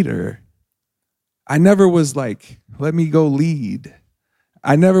a leader. I never was like, let me go lead.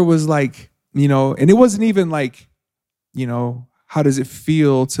 I never was like, and it wasn't even like, how does it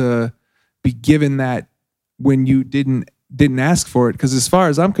feel to be given that when you didn't ask for it? Because as far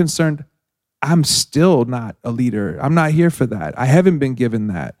as I'm concerned, I'm still not a leader. I'm not here for that. I haven't been given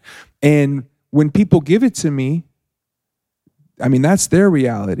that. And when people give it to me, I mean, that's their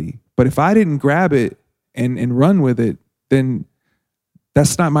reality. But if I didn't grab it and run with it, then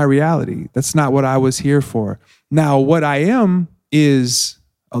that's not my reality. That's not what I was here for. Now, what I am is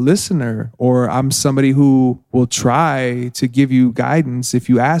a listener, or I'm somebody who will try to give you guidance if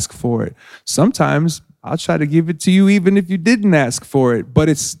you ask for it. Sometimes I'll try to give it to you even if you didn't ask for it, but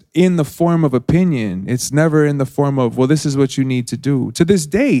it's in the form of opinion. It's never in the form of, well, this is what you need to do. To this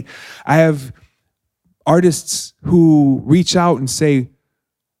day, I have artists who reach out and say,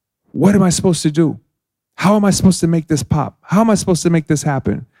 what am I supposed to do? How am I supposed to make this pop? How am I supposed to make this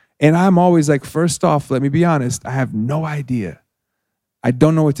happen? And I'm always like, first off, let me be honest, I have no idea. I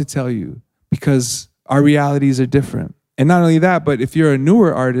don't know what to tell you because our realities are different. And not only that, but if you're a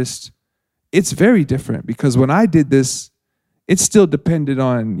newer artist, it's very different because when I did this, it still depended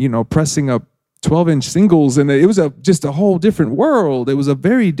on, pressing up 12-inch singles, and it was just a whole different world. It was a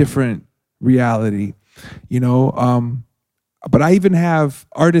very different reality, But I even have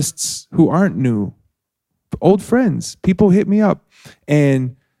artists who aren't new, old friends. People hit me up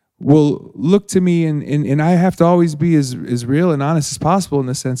and will look to me, and I have to always be as real and honest as possible in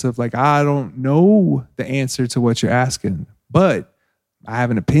the sense of like, I don't know the answer to what you're asking, but I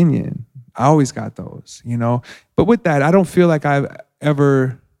have an opinion. I always got those, But with that, I don't feel like I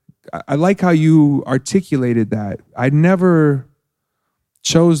like how you articulated that. I never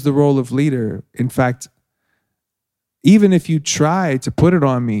chose the role of leader. In fact, even if you try to put it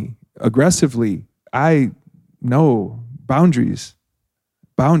on me aggressively, I know boundaries.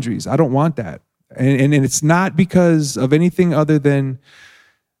 I don't want that. And it's not because of anything other than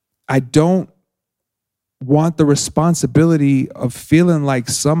I don't want the responsibility of feeling like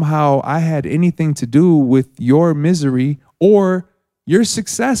somehow I had anything to do with your misery or your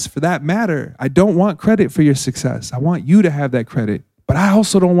success for that matter. I don't want credit for your success. I want you to have that credit. But I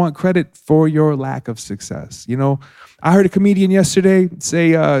also don't want credit for your lack of success. I heard a comedian yesterday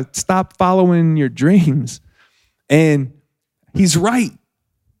say, stop following your dreams. And he's right.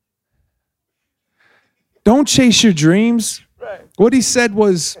 Don't chase your dreams. Right. What he said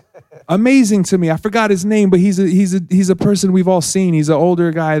was amazing to me. I forgot his name, but he's a person we've all seen. He's an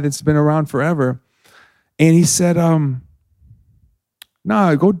older guy that's been around forever. And he said,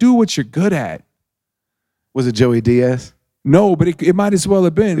 nah, go do what you're good at. Was it Joey Diaz? No, but it might as well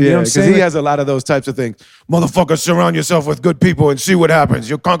have been. Yeah, because he has a lot of those types of things. Motherfucker, surround yourself with good people and see what happens.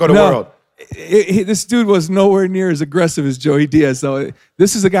 You'll conquer the world. This dude was nowhere near as aggressive as Joey Diaz. So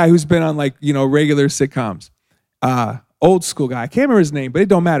this is a guy who's been on regular sitcoms. Old school guy. I can't remember his name, but it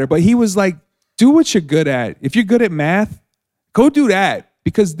don't matter. But he was like, do what you're good at. If you're good at math, go do that.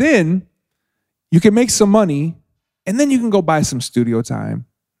 Because then you can make some money and then you can go buy some studio time.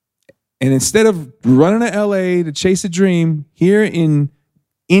 And instead of running to LA to chase a dream, here in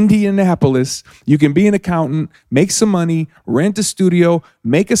Indianapolis, you can be an accountant, make some money, rent a studio,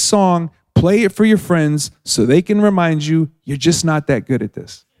 make a song, play it for your friends so they can remind you you're just not that good at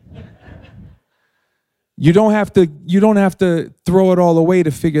this. You don't have to throw it all away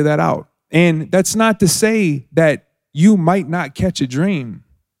to figure that out. And that's not to say that you might not catch a dream.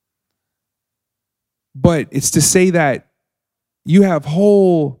 But it's to say that you have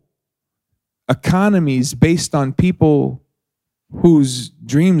whole economies based on people whose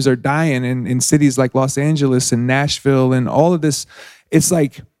dreams are dying in cities like Los Angeles and Nashville and all of this. It's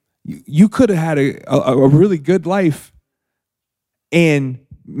like you could have had a really good life and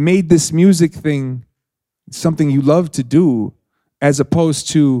made this music thing something you love to do, as opposed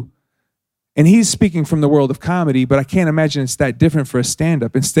to, and he's speaking from the world of comedy, but I can't imagine it's that different for a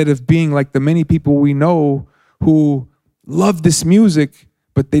stand-up. Instead of being like the many people we know who love this music,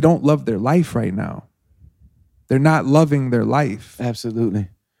 but they don't love their life right now. They're not loving their life. Absolutely.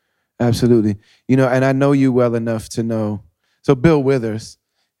 Absolutely. And I know you well enough to know. So Bill Withers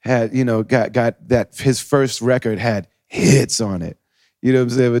had, got that his first record had hits on it. You know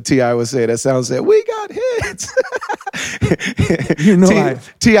what I'm saying? But T.I. would say that sound said, we got hits.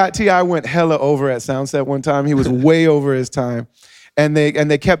 T.I. went hella over at Soundset one time. He was way over his time. And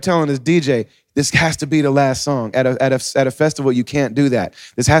they kept telling his DJ, this has to be the last song. At a festival, you can't do that.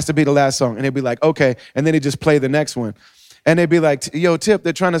 This has to be the last song. And they'd be like, okay. And then he'd just play the next one. And they'd be like, yo, Tip,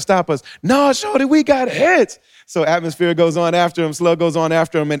 they're trying to stop us. No, shorty, we got hits. So Atmosphere goes on after him, Slug goes on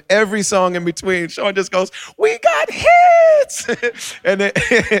after him, and every song in between, Sean just goes, we got hits! And then,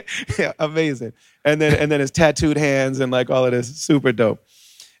 yeah, amazing. And then his tattooed hands and like all of this, super dope.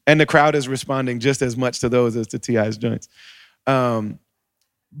 And the crowd is responding just as much to those as to T.I.'s joints.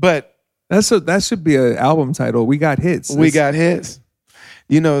 But that should be an album title. We got hits. We got hits.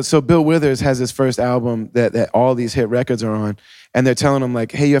 So Bill Withers has his first album that all these hit records are on, and they're telling him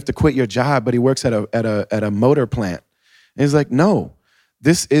like, hey, you have to quit your job, but he works at a motor plant. And he's like, no,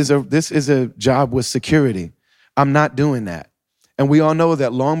 this is a job with security. I'm not doing that. And we all know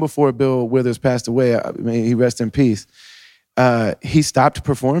that long before Bill Withers passed away, may he rest in peace, he stopped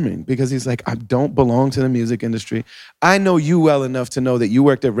performing because he's like, I don't belong to the music industry. I know you well enough to know that you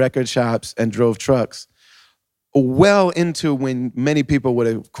worked at record shops and drove trucks well into when many people would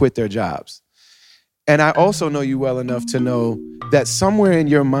have quit their jobs. And I also know you well enough to know that somewhere in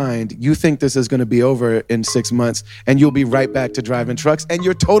your mind, you think this is going to be over in 6 months and you'll be right back to driving trucks, and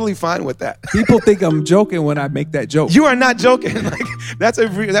you're totally fine with that. People think I'm joking when I make that joke. You are not joking. Like, that's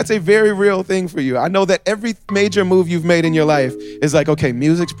a very real thing for you. I know that every major move you've made in your life is like, okay,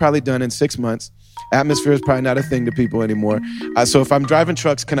 music's probably done in 6 months. Atmosphere is probably not a thing to people anymore. So if I'm driving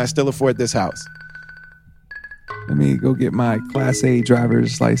trucks, can I still afford this house? Let me go get my Class A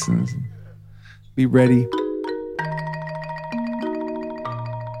driver's license. Be ready.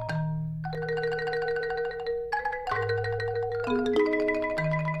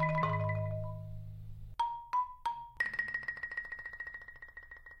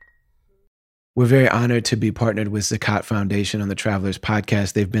 We're very honored to be partnered with Zakat Foundation on the Travelers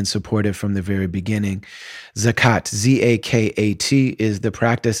Podcast. They've been supportive from the very beginning. Zakat, Z-A-K-A-T, is the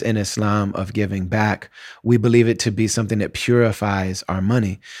practice in Islam of giving back. We believe it to be something that purifies our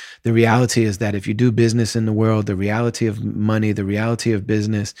money. The reality is that if you do business in the world, the reality of money, the reality of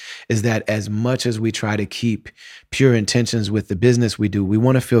business is that as much as we try to keep pure intentions with the business we do, we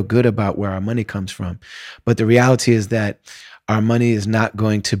want to feel good about where our money comes from. But the reality is that our money is not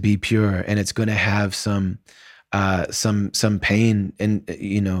going to be pure, and it's going to have some pain,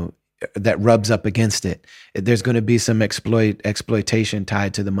 and that rubs up against it. There's going to be some exploitation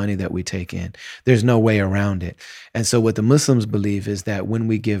tied to the money that we take in. There's no way around it. And so, what the Muslims believe is that when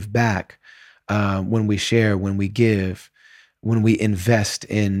we give back, when we share, when we give, when we invest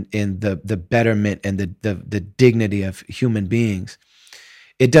in the betterment and the dignity of human beings,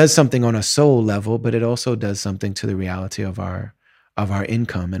 it does something on a soul level, but it also does something to the reality of our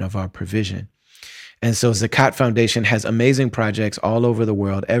income and of our provision. And so Zakat Foundation has amazing projects all over the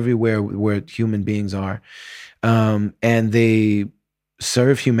world, everywhere where human beings are. And they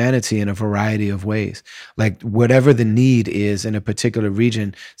serve humanity in a variety of ways. Like whatever the need is in a particular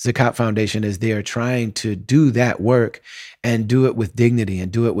region, Zakat Foundation is there trying to do that work and do it with dignity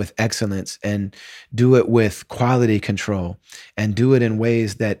and do it with excellence and do it with quality control and do it in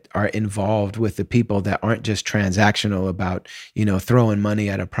ways that are involved with the people, that aren't just transactional about, throwing money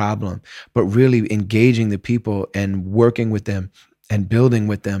at a problem, but really engaging the people and working with them and building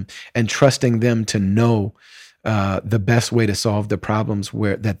with them and trusting them to know the best way to solve the problems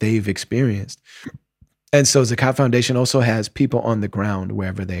that they've experienced. And so Zakat Foundation also has people on the ground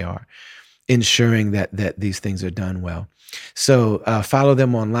wherever they are, ensuring that these things are done well. So follow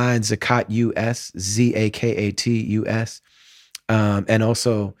them online, Zakat US, Z-A-K-A-T US, and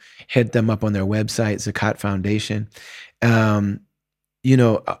also hit them up on their website, Zakat Foundation. Among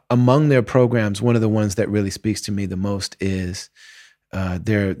their programs, one of the ones that really speaks to me the most is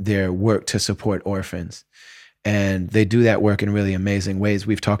their work to support orphans. And they do that work in really amazing ways.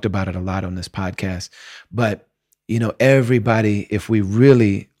 We've talked about it a lot on this podcast. But, everybody, if we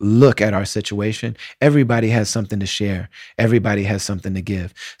really look at our situation, everybody has something to share. Everybody has something to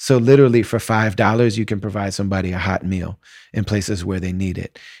give. So literally for $5, you can provide somebody a hot meal in places where they need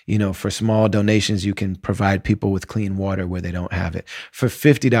it. For small donations, you can provide people with clean water where they don't have it. For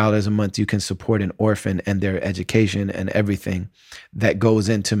 $50 a month, you can support an orphan and their education and everything that goes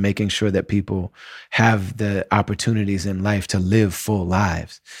into making sure that people have the opportunities in life to live full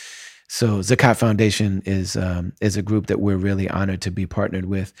lives. So Zakat Foundation is a group that we're really honored to be partnered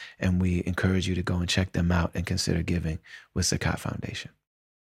with, and we encourage you to go and check them out and consider giving with Zakat Foundation.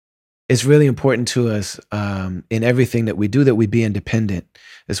 It's really important to us in everything that we do that we be independent.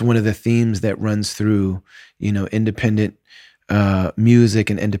 It's one of the themes that runs through, independent music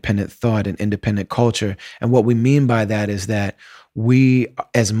and independent thought and independent culture. And what we mean by that is that we,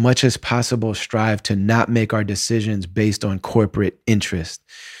 as much as possible, strive to not make our decisions based on corporate interest,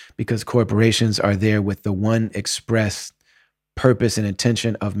 because corporations are there with the one express purpose and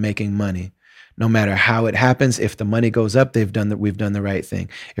intention of making money. No matter how it happens, if the money goes up, we've done the right thing.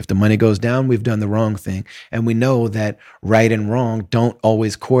 If the money goes down, we've done the wrong thing. And we know that right and wrong don't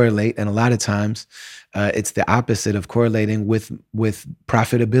always correlate. And a lot of times it's the opposite of correlating with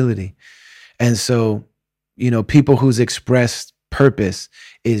profitability. And so, people whose expressed purpose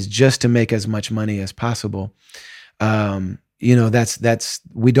is just to make as much money as possible, that's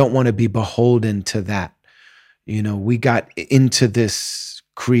we don't want to be beholden to that. We got into this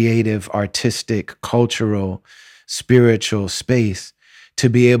creative, artistic, cultural, spiritual space to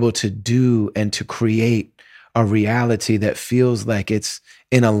be able to do and to create a reality that feels like it's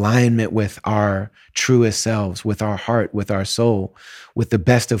in alignment with our truest selves, with our heart, with our soul, with the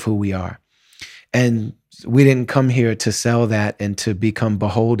best of who we are. And we didn't come here to sell that and to become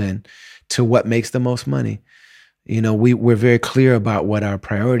beholden to what makes the most money. We're very clear about what our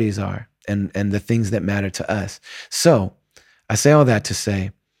priorities are and the things that matter to us. So I say all that to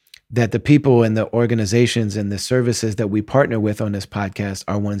say that the people and the organizations and the services that we partner with on this podcast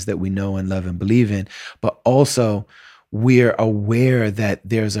are ones that we know and love and believe in, but also we're aware that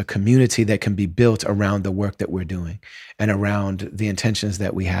there's a community that can be built around the work that we're doing and around the intentions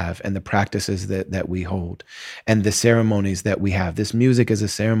that we have and the practices that we hold and the ceremonies that we have. This music is a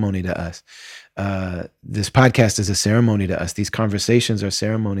ceremony to us. This podcast is a ceremony to us. These conversations are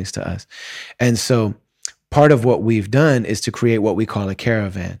ceremonies to us. And so part of what we've done is to create what we call a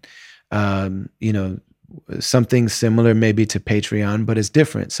caravan. Something similar maybe to Patreon, but it's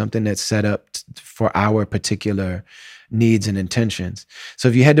different, something that's set up for our particular needs and intentions. So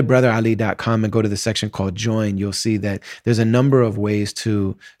if you head to brotherali.com and go to the section called Join, you'll see that there's a number of ways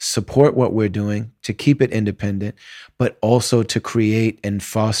to support what we're doing, to keep it independent, but also to create and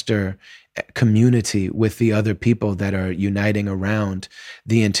foster community with the other people that are uniting around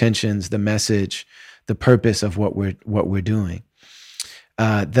the intentions, the message, the purpose of what we're doing.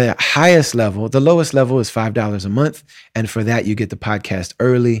 The highest level, the lowest level is $5 a month. And for that, you get the podcast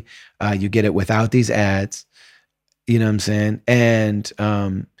early. You get it without these ads. You know what I'm saying? And,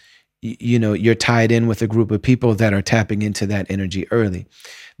 you're tied in with a group of people that are tapping into that energy early.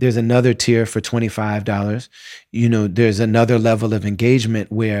 There's another tier for $25. There's another level of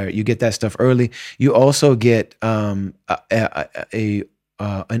engagement where you get that stuff early. You also get an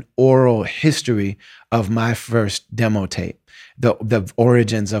oral history of my first demo tape, the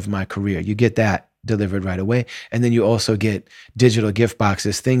origins of my career. You get that delivered right away. And then you also get digital gift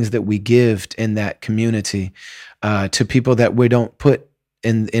boxes, things that we give in that community to people that we don't put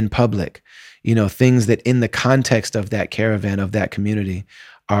in public, things that in the context of that caravan, of that community,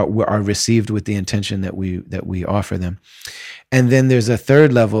 are received with the intention that we offer them. And then there's a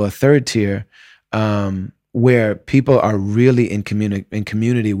third level, a third tier, where people are really in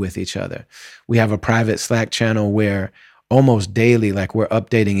community with each other. We have a private Slack channel where almost daily, like, we're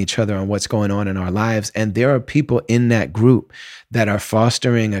updating each other on what's going on in our lives. And there are people in that group that are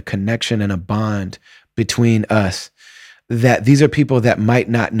fostering a connection and a bond between us, that these are people that might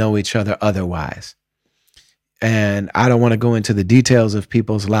not know each other otherwise. And I don't want to go into the details of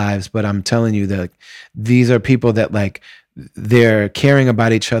people's lives, but I'm telling you that these are people that, like, they're caring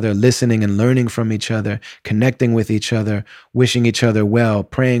about each other, listening and learning from each other, connecting with each other, wishing each other well,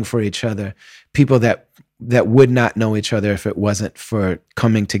 praying for each other, people that would not know each other if it wasn't for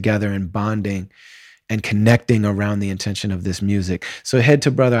coming together and bonding and connecting around the intention of this music. So head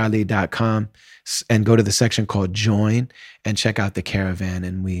to brotherali.com and go to the section called Join and check out the caravan.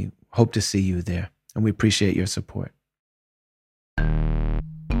 And we hope to see you there. And we appreciate your support.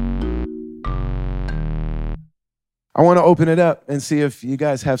 I want to open it up and see if you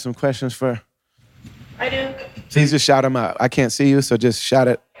guys have some questions for. I do. Please just shout them out. I can't see you, so just shout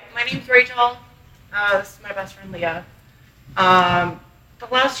it. My name's Rachel. This is my best friend, Leah. The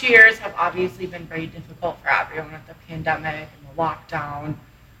last 2 years have obviously been very difficult for everyone with the pandemic and the lockdown.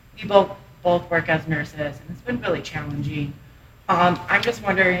 We both work as nurses, and it's been really challenging. I'm just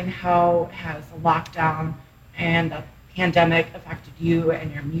wondering, how has the lockdown and the pandemic affected you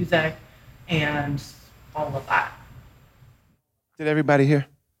and your music and all of that? Did everybody hear?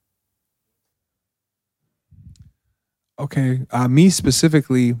 Okay, me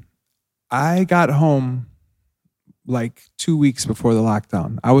specifically, I got home like 2 weeks before the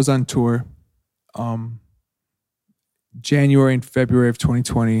lockdown. I was on tour January and February of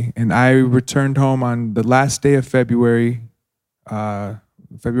 2020, and I returned home on the last day of February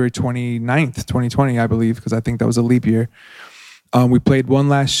 29th, 2020, I believe, because I think that was a leap year. We played one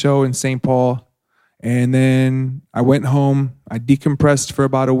last show in St. Paul, and then I went home. I decompressed for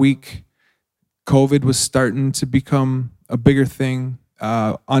about a week. COVID was starting to become a bigger thing.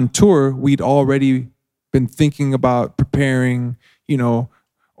 On tour, we'd already been thinking about preparing,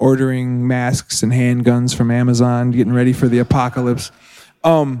 ordering masks and handguns from Amazon, getting ready for the apocalypse.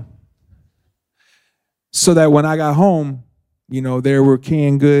 So that when I got home, there were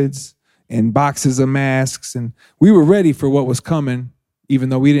canned goods and boxes of masks, and we were ready for what was coming, even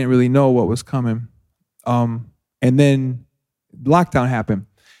though we didn't really know what was coming. And then lockdown happened.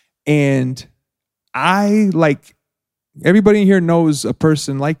 And everybody here knows a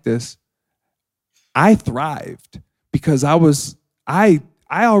person like this. I thrived because I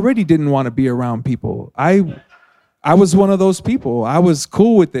already didn't want to be around people. I was one of those people. I was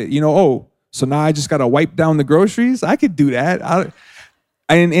cool with it. So now I just got to wipe down the groceries. I could do that.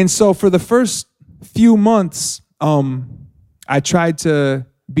 And so for the first few months, I tried to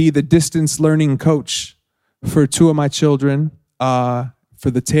be the distance learning coach for two of my children for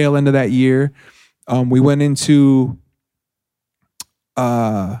the tail end of that year. We went into,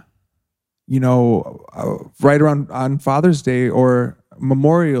 right around on Father's Day or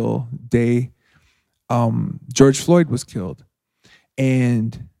Memorial Day, George Floyd was killed.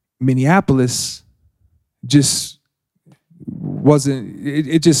 And Minneapolis just wasn't,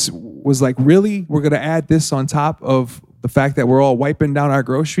 it just was like, really? We're going to add this on top of the fact that we're all wiping down our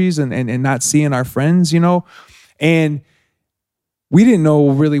groceries and not seeing our friends, And we didn't know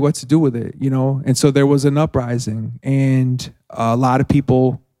really what to do with it, And so there was an uprising, and a lot of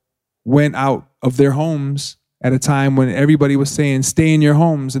people went out of their homes at a time when everybody was saying, stay in your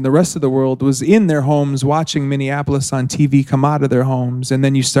homes. And the rest of the world was in their homes watching Minneapolis on TV come out of their homes. And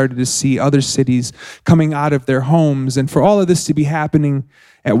then you started to see other cities coming out of their homes. And for all of this to be happening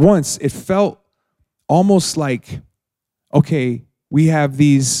at once, it felt almost like, okay, we have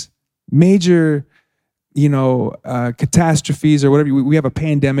these major catastrophes or whatever. We have a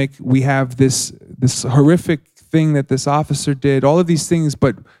pandemic. We have this horrific thing that this officer did, all of these things,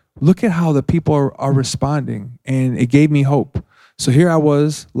 but look at how the people are responding. And it gave me hope. So here I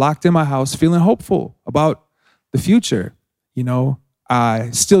was locked in my house, feeling hopeful about the future. I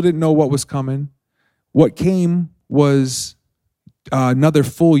still didn't know what was coming. What came was another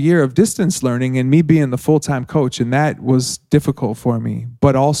full year of distance learning and me being the full-time coach. And that was difficult for me,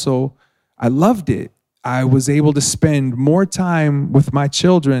 but also I loved it. I was able to spend more time with my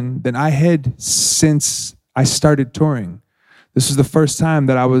children than I had since I started touring. This was the first time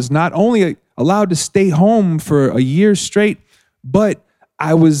that I was not only allowed to stay home for a year straight, but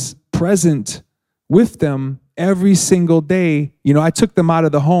I was present with them every single day. I took them out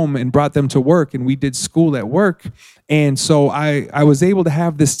of the home and brought them to work, and we did school at work. And so I was able to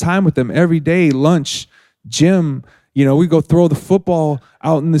have this time with them every day, lunch, gym. We go throw the football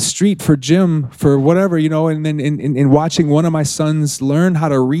out in the street for gym, for whatever, and then in watching one of my sons learn how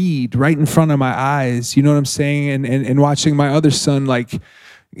to read right in front of my eyes, you know what I'm saying? And watching my other son,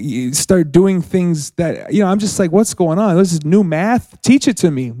 start doing things that, I'm just like, what's going on? This is new math. Teach it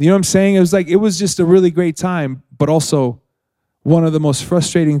to me. You know what I'm saying? It was just a really great time, but also one of the most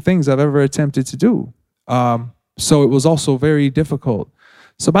frustrating things I've ever attempted to do. So it was also very difficult.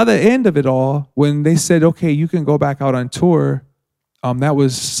 So by the end of it all, when they said, okay, you can go back out on tour, that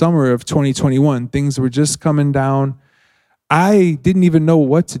was summer of 2021. Things were just coming down. I didn't even know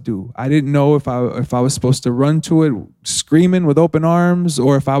what to do. I didn't know if I was supposed to run to it screaming with open arms,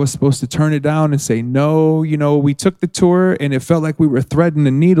 or if I was supposed to turn it down and say no. We took the tour and it felt like we were threading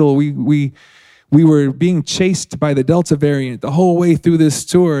a needle. We were being chased by the Delta variant the whole way through this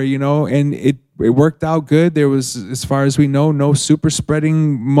tour, and it worked out good. There was, as far as we know, no super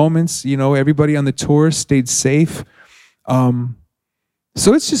spreading moments. Everybody on the tour stayed safe.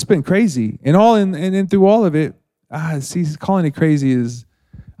 So it's just been crazy. And through all of it, calling it crazy is,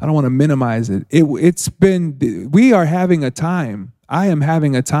 I don't want to minimize it. We are having a time. I am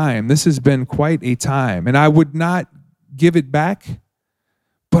having a time. This has been quite a time. And I would not give it back,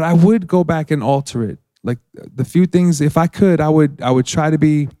 but I would go back and alter it. Like the few things, if I could, I would try to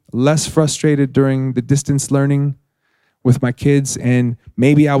be less frustrated during the distance learning with my kids. And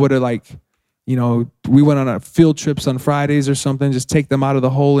maybe I would have we went on field trips on Fridays or something, just take them out of the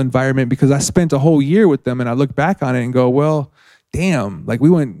whole environment, because I spent a whole year with them and I look back on it and go, well, damn, we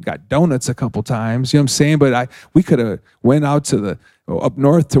went and got donuts a couple times, you know what I'm saying? But we could have went out to up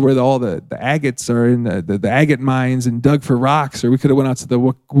north to where all the agates are in the agate mines and dug for rocks, or we could have went out to the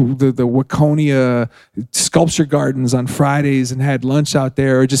Waconia sculpture gardens on Fridays and had lunch out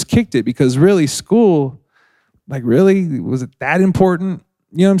there, or just kicked it, because really school, really, was it that important?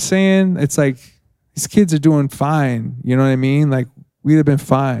 You know what I'm saying? It's like, these kids are doing fine. You know what I mean? We'd have been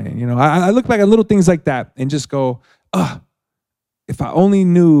fine. I look back at little things like that and just go, if I only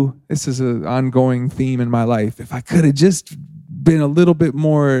knew, this is an ongoing theme in my life, if I could have just been a little bit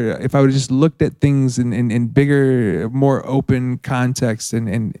more, if I would have just looked at things in bigger, more open context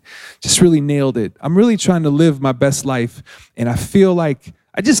and just really nailed it. I'm really trying to live my best life, and I feel like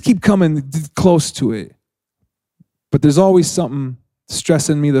I just keep coming close to it. But there's always something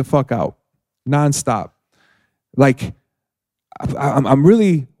stressing me the fuck out, nonstop. I'm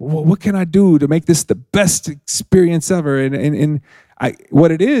really, what can I do to make this the best experience ever? And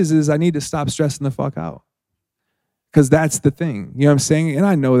what it is I need to stop stressing the fuck out, because that's the thing. You know what I'm saying? And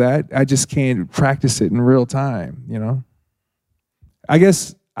I know that. I just can't practice it in real time. I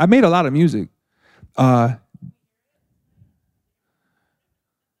guess I made a lot of music. If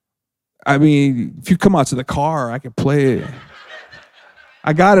you come out to the car, I can play it.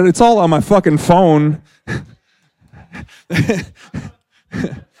 I got it. It's all on my fucking phone. We've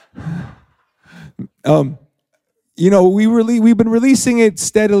been releasing it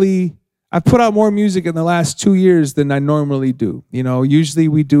steadily. I've put out more music in the last 2 years than I normally do. Usually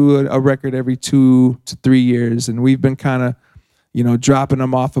we do a record every 2 to 3 years, and we've been kind of dropping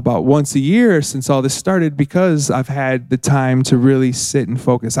them off about once a year since all this started, because I've had the time to really sit and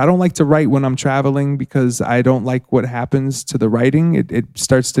focus. I don't like to write when I'm traveling because I don't like what happens to the writing. It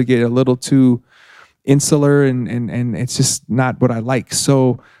starts to get a little too insular, and it's just not what I like.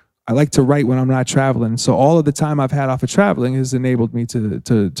 So I like to write when I'm not traveling. So all of the time I've had off of traveling has enabled me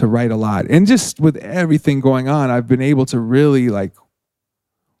to write a lot. And just with everything going on, I've been able to really like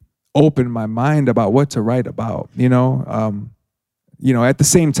open my mind about what to write about, at the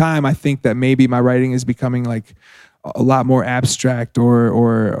same time, I think that maybe my writing is becoming like a lot more abstract or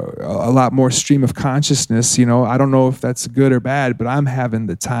a lot more stream of consciousness. I don't know if that's good or bad, but I'm having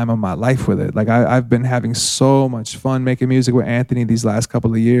the time of my life with it. Like I've been having so much fun making music with Anthony these last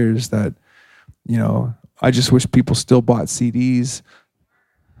couple of years that, I just wish people still bought CDs.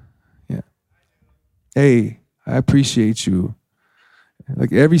 Yeah. Hey, I appreciate you.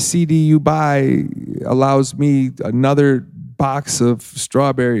 Like every CD you buy allows me another box of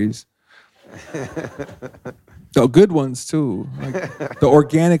strawberries. The good ones too, like the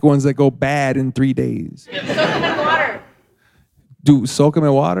organic ones that go bad in 3 days. Soak them in water. Soak them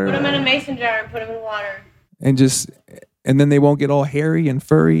in water? Put them in a mason jar and put them in water. And then they won't get all hairy and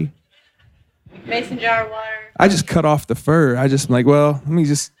furry. Mason jar, water. I just cut off the fur. I just like, let me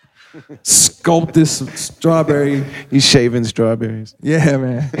just sculpt this strawberry. He's shaving strawberries. Yeah,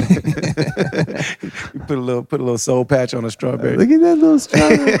 man. You put a little soul patch on a strawberry. Look at that little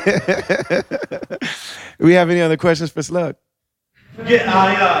strawberry. Do we have any other questions for Slug?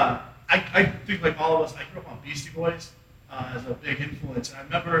 Yeah, I think like all of us, I grew up on Beastie Boys as a big influence. And I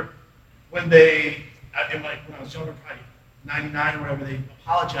remember when when I was younger, probably 99 or whatever, they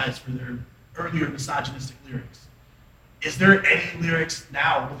apologized for their earlier misogynistic lyrics. Is there any lyrics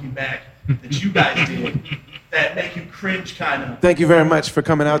now, looking back, that you guys did that make you cringe kind of? Thank you very much for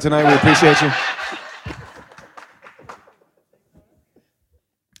coming out tonight. We appreciate you.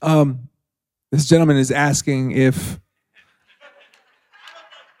 This gentleman is asking if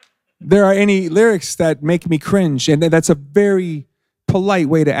there are any lyrics that make me cringe. And that's a very polite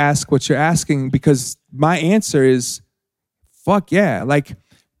way to ask what you're asking, because my answer is, fuck yeah. Like,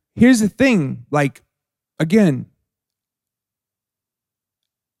 here's the thing. Like, again,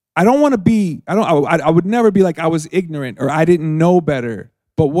 I would never be like I was ignorant or I didn't know better.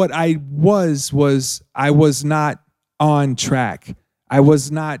 But what I was I was not on track. I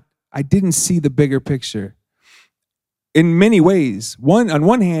didn't see the bigger picture. In many ways, on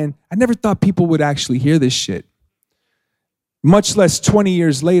one hand, I never thought people would actually hear this shit. Much less 20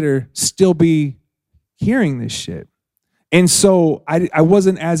 years later, still be hearing this shit. And so I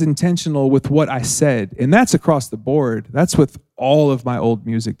wasn't as intentional with what I said. And that's across the board. That's with all of my old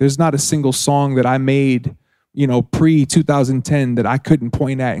music. There's not a single song that I made, pre-2010 that I couldn't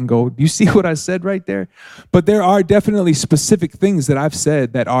point at and go, do you see what I said right there? But there are definitely specific things that I've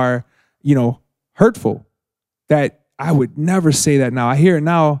said that are, hurtful, that I would never say that now. I hear it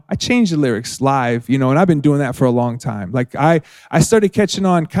now. I change the lyrics live, and I've been doing that for a long time. Like I started catching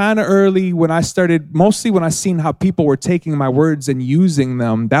on kind of early mostly when I seen how people were taking my words and using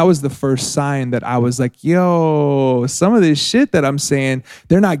them. That was the first sign that I was like, yo, some of this shit that I'm saying,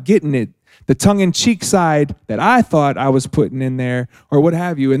 they're not getting it. The tongue-in-cheek side that I thought I was putting in there or what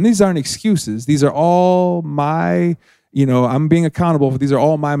have you. And these aren't excuses. These are all my... I'm being accountable for these are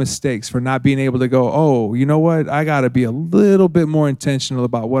all my mistakes for not being able to go, oh, you know what? I got to be a little bit more intentional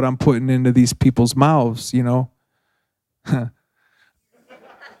about what I'm putting into these people's mouths, I'd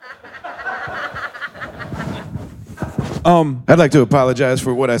like to apologize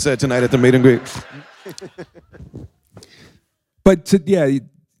for what I said tonight at the meet and greet. But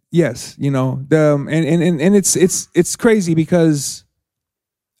yes, and it's crazy because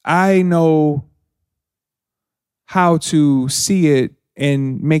I know how to see it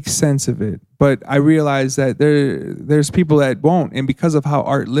and make sense of it. But I realize that there's people that won't. And because of how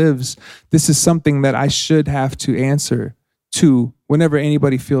art lives, this is something that I should have to answer to whenever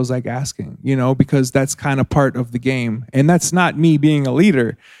anybody feels like asking, because that's kind of part of the game. And that's not me being a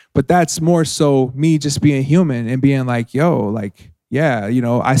leader, but that's more so me just being human and being like, yo, like, yeah,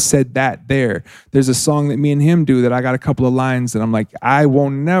 I said that there. There's a song that me and him do that I got a couple of lines that I'm like, I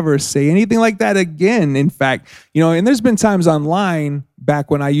won't never say anything like that again. In fact, and there's been times online back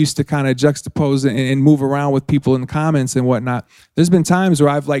when I used to kind of juxtapose and move around with people in the comments and whatnot. There's been times where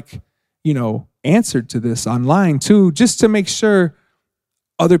I've answered to this online too, just to make sure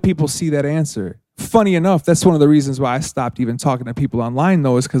other people see that answer. Funny enough, that's one of the reasons why I stopped even talking to people online,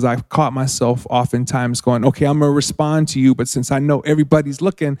 though, is because I've caught myself oftentimes going, okay, I'm going to respond to you, but since I know everybody's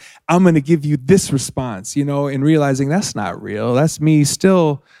looking, I'm going to give you this response, and realizing that's not real. That's me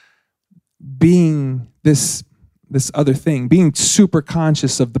still being this this other thing, being super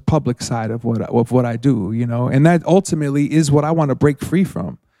conscious of the public side of what I do, you know, and that ultimately is what I want to break free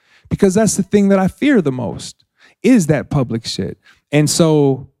from, because that's the thing that I fear the most, is that public shit. And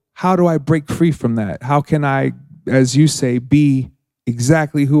so how do I break free from that? How can I, as you say, be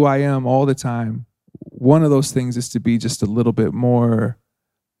exactly who I am all the time? One of those things is to be just a little bit more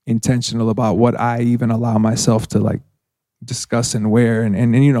intentional about what I even allow myself to like discuss and wear,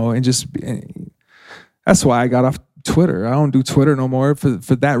 and you know, and just that's why I got off Twitter. I don't do Twitter no more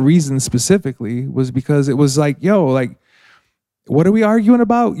for that reason specifically, was because it was like, yo, like, what are we arguing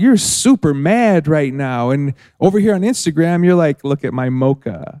about? You're super mad right now. And over here on Instagram, you're like, look at my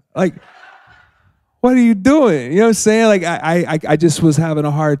mocha. Like, what are you doing? You know what I'm saying? Like, I just was having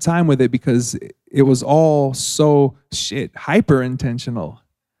a hard time with it because it was all so hyper intentional,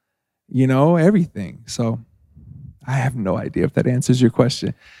 you know, everything. So I have no idea if that answers your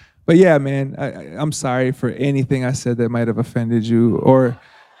question. But yeah, man, I'm sorry for anything I said that might have offended you or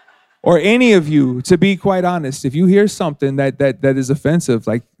any of you. To be quite honest, if you hear something that is offensive,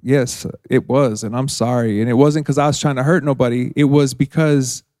 like, yes, it was, and I'm sorry. And it wasn't because I was trying to hurt nobody. It was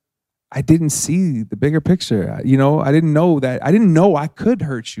because I didn't see the bigger picture. You know, I didn't know that. I didn't know I could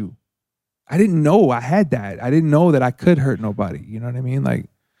hurt you. I didn't know I had that. I didn't know that I could hurt nobody. You know what I mean? Like,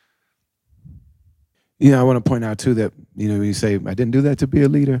 you know, I want to point out too that, you know, you say, I didn't do that to be a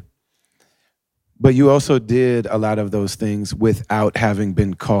leader. But you also did a lot of those things without having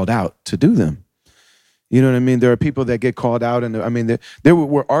been called out to do them. You know what I mean? There are people that get called out, and I mean, there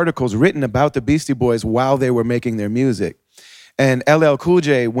were articles written about the Beastie Boys while they were making their music. And LL Cool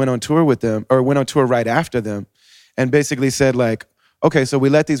J went on tour with them, or went on tour right after them, and basically said like, okay, so we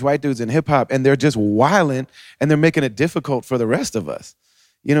let these white dudes in hip hop and they're just wilding and they're making it difficult for the rest of us.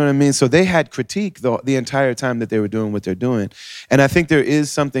 You know what I mean? So they had critique the entire time that they were doing what they're doing. And I think there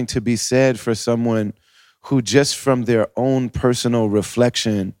is something to be said for someone who just from their own personal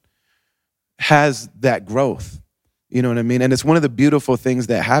reflection has that growth. You know what I mean? And it's one of the beautiful things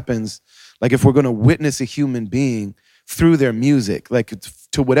that happens, like if we're going to witness a human being through their music, like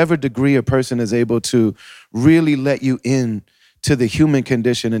to whatever degree a person is able to really let you in to the human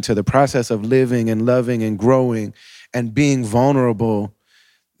condition and to the process of living and loving and growing and being vulnerable,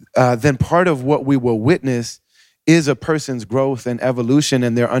 then part of what we will witness is a person's growth and evolution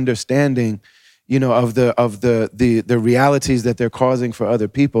and their understanding, you know, of the realities that they're causing for other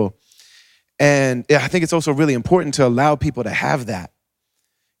people. And I think it's also really important to allow people to have that.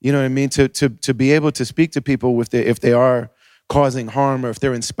 You know what I mean? To be able to speak to people if they are causing harm or if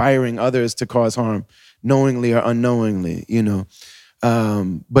they're inspiring others to cause harm, knowingly or unknowingly, you know.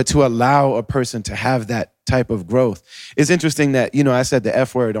 But to allow a person to have that type of growth. It's interesting that, you know, I said the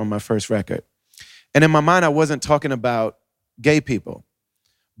F word on my first record. And in my mind, I wasn't talking about gay people.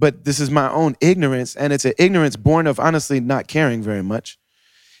 But this is my own ignorance, and it's an ignorance born of honestly not caring very much.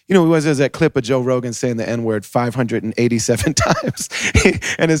 You know, there's that clip of Joe Rogan saying the N-word 587 times.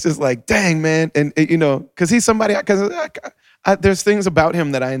 And it's just like, dang, man. And, you know, because he's somebody, because there's things about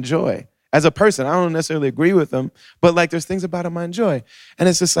him that I enjoy. As a person, I don't necessarily agree with him, but like there's things about him I enjoy. And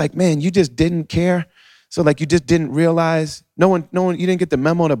it's just like, man, you just didn't care. So like you just didn't realize, no one, you didn't get the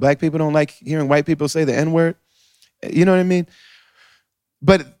memo that black people don't like hearing white people say the N-word. You know what I mean?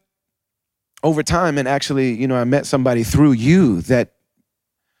 But over time, and actually, you know, I met somebody through you that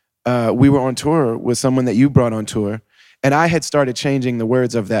we were on tour with someone that you brought on tour, and I had started changing the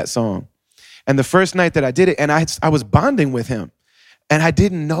words of that song. And the first night that I did it, and I was bonding with him. And I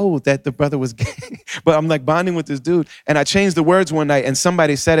didn't know that the brother was gay, but I'm like bonding with this dude. And I changed the words one night and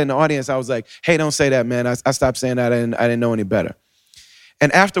somebody said in the audience, I was like, hey, don't say that, man. I stopped saying that. I didn't know any better.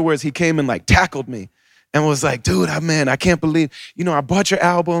 And afterwards he came and like tackled me and was like, dude, man, I can't believe, you know, I bought your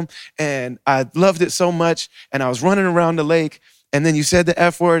album and I loved it so much. And I was running around the lake and then you said the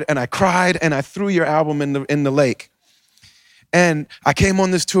F word and I cried and I threw your album in the lake. And I came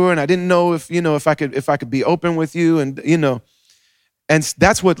on this tour and I didn't know if, you know, if I could be open with you and, you know. And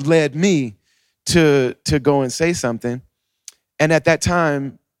that's what led me to go and say something. And at that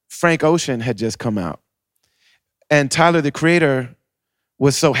time, Frank Ocean had just come out. And Tyler, the Creator,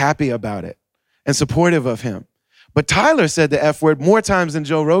 was so happy about it and supportive of him. But Tyler said the F word more times than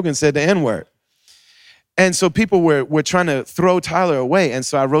Joe Rogan said the N word. And so people were trying to throw Tyler away. And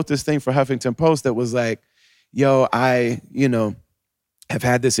so I wrote this thing for Huffington Post that was like, yo, I, you know, have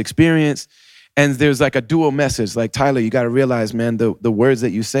had this experience. And there's like a dual message, like, Tyler, you got to realize, man, the words that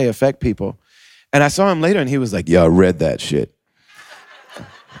you say affect people. And I saw him later and he was like, yeah, I read that shit.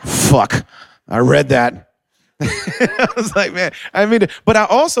 Fuck, I read that. I was like, man, I mean, but I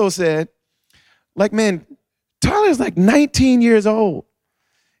also said, like, man, Tyler's like 19 years old.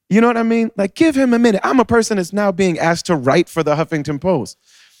 You know what I mean? Like, give him a minute. I'm a person that's now being asked to write for the Huffington Post.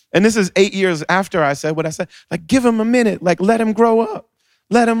 And this is 8 years after I said what I said. Like, give him a minute. Like, let him grow up.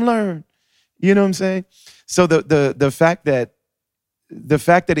 Let him learn. You know what I'm saying? So the fact that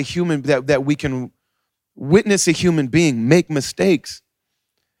a human, that we can witness a human being make mistakes,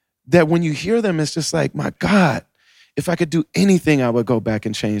 that when you hear them, it's just like, my God, if I could do anything, I would go back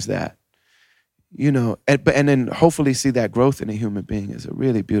and change that. You know, and then hopefully see that growth in a human being is a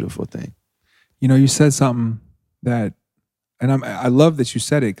really beautiful thing. You know, you said something that, and I love that you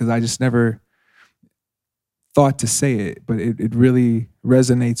said it, because I just never thought to say it, but it really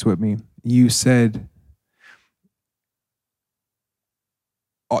resonates with me. You said,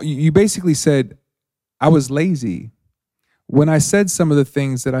 you basically said, I was lazy. When I said some of the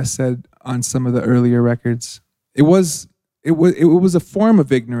things that I said on some of the earlier records, it was a form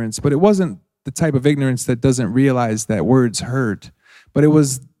of ignorance, but it wasn't the type of ignorance that doesn't realize that words hurt, but it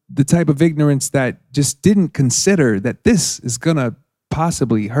was the type of ignorance that just didn't consider that this is gonna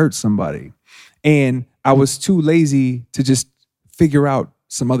possibly hurt somebody. And I was too lazy to just figure out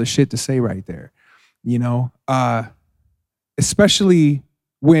some other shit to say right there, you know? Especially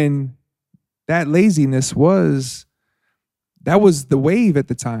when that laziness was the wave at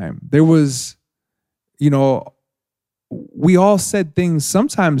the time. There was, you know, we all said things,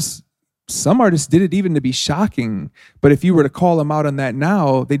 sometimes some artists did it even to be shocking, but if you were to call them out on that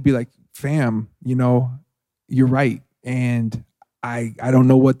now, they'd be like, fam, you know, you're right. And I don't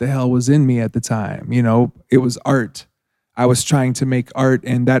know what the hell was in me at the time. You know, it was art. I was trying to make art,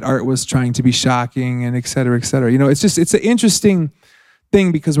 and that art was trying to be shocking, and et cetera, et cetera. You know, it's an interesting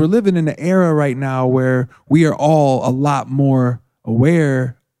thing, because we're living in an era right now where we are all a lot more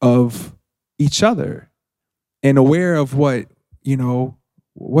aware of each other and aware of what, you know,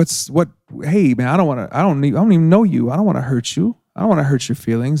 hey man, I don't even know you. I don't want to hurt you. I don't want to hurt your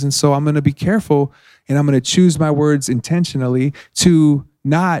feelings. And so I'm going to be careful, and I'm going to choose my words intentionally to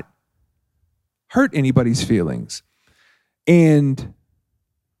not hurt anybody's feelings. And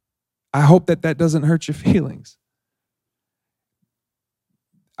I hope that doesn't hurt your feelings.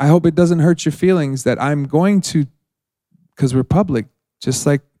 I hope it doesn't hurt your feelings that I'm going to, because we're public, just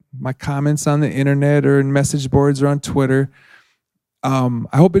like my comments on the internet or in message boards or on Twitter.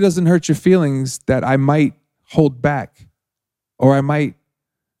 I hope it doesn't hurt your feelings that I might hold back, or I might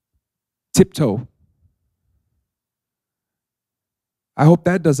tiptoe. I hope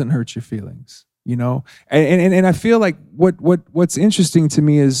that doesn't hurt your feelings, you know? And I feel like what's interesting to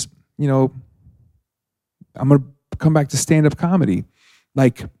me is, you know, I'm going to come back to stand-up comedy.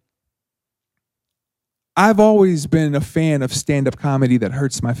 Like, I've always been a fan of stand-up comedy that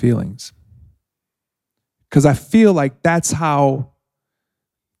hurts my feelings, because I feel like that's how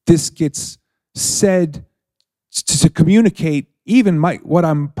this gets said to communicate even what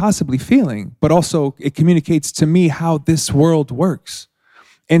I'm possibly feeling, but also it communicates to me how this world works.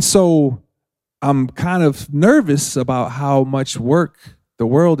 And so I'm kind of nervous about how much work the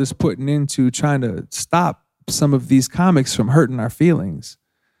world is putting into trying to stop some of these comics from hurting our feelings.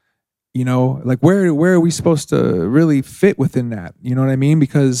 You know, like where are we supposed to really fit within that? You know what I mean?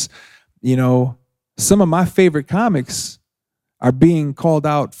 Because, you know, some of my favorite comics are being called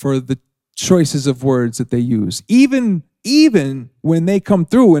out for the choices of words that they use. Even when they come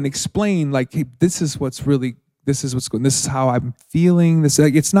through and explain, like, hey, this is what's going, this is how I'm feeling. This,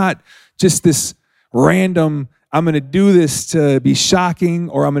 like, it's not just this random, I'm going to do this to be shocking,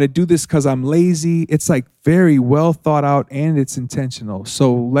 or I'm going to do this because I'm lazy. It's like very well thought out, and it's intentional.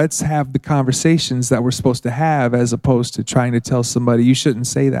 So let's have the conversations that we're supposed to have, as opposed to trying to tell somebody you shouldn't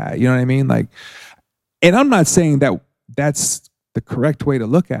say that. You know what I mean? Like, and I'm not saying that that's the correct way to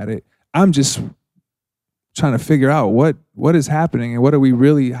look at it. I'm just trying to figure out what is happening, and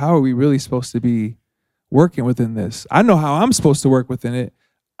how are we really supposed to be working within this. I know how I'm supposed to work within it.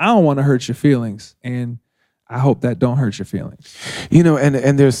 I don't want to hurt your feelings, and I hope that don't hurt your feelings. You know,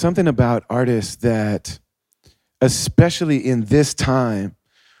 and there's something about artists that, especially in this time,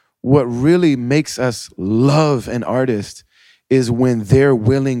 what really makes us love an artist is when they're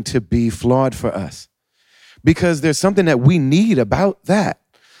willing to be flawed for us. Because there's something that we need about that.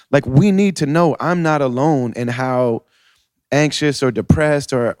 Like, we need to know I'm not alone in how anxious or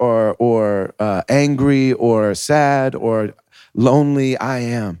depressed or angry or sad or lonely I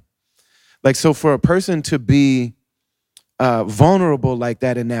am. Like, so for a person to be vulnerable like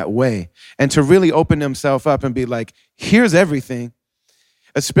that in that way, and to really open themselves up and be like, here's everything,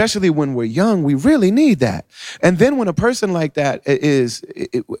 especially when we're young, we really need that. And then when a person like that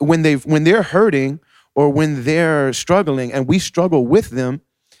when they're hurting or when they're struggling and we struggle with them,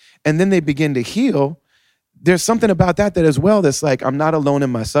 and then they begin to heal, there's something about that as well that's like, I'm not alone in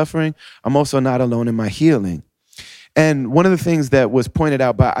my suffering. I'm also not alone in my healing. And one of the things that was pointed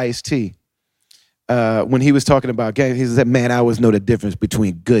out by Ice-T, when he was talking about gang, he said, man, I always know the difference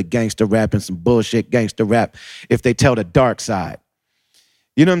between good gangster rap and some bullshit gangster rap if they tell the dark side.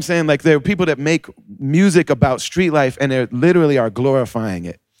 You know what I'm saying? Like, there are people that make music about street life and they literally are glorifying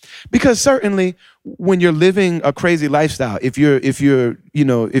it. Because certainly when you're living a crazy lifestyle, if you're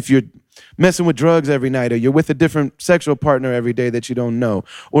messing with drugs every night, or you're with a different sexual partner every day that you don't know,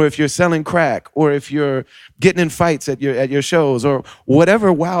 or if you're selling crack, or if you're getting in fights at your shows, or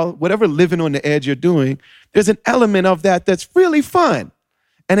whatever living on the edge you're doing, there's an element of that that's really fun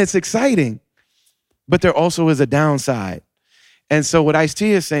and it's exciting. But there also is a downside. And so what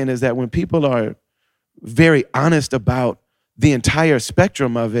Ice-T is saying is that when people are very honest about the entire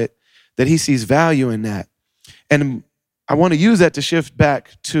spectrum of it, that he sees value in that. And I want to use that to shift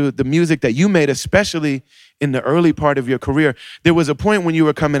back to the music that you made, especially in the early part of your career. There was a point when you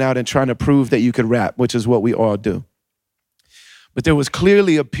were coming out and trying to prove that you could rap, which is what we all do. But there was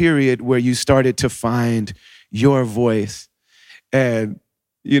clearly a period where you started to find your voice. And,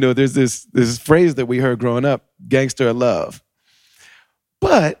 there's this phrase that we heard growing up, gangster of love.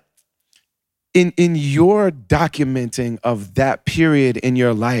 But in your documenting of that period in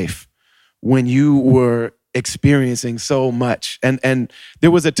your life when you were experiencing so much, and there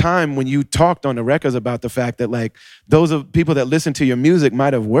was a time when you talked on the records about the fact that, like, those of people that listen to your music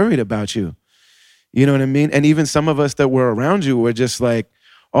might have worried about you. You know what I mean? And even some of us that were around you were just like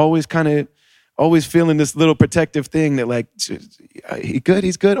always feeling this little protective thing that, like,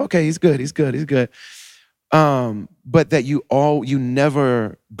 he's good, okay, he's good. But that you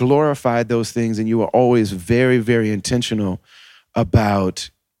never glorified those things, and you were always very, very intentional about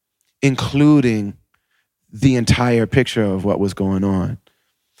including the entire picture of what was going on.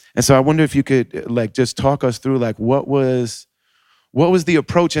 And so I wonder if you could, like, just talk us through, like, what was the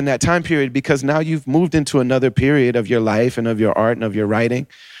approach in that time period? Because now you've moved into another period of your life and of your art and of your writing,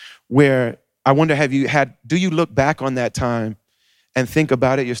 where I wonder, do you look back on that time and think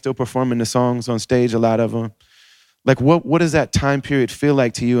about it? You're still performing the songs on stage, a lot of them. Like, what does that time period feel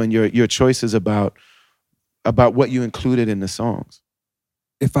like to you, and your choices about what you included in the songs?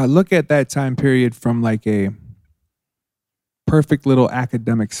 If I look at that time period from like a perfect little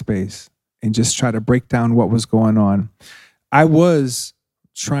academic space and just try to break down what was going on, I was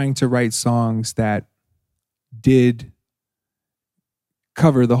trying to write songs that did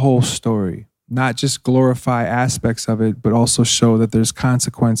cover the whole story, not just glorify aspects of it, but also show that there's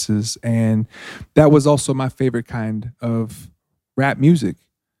consequences. And that was also my favorite kind of rap music.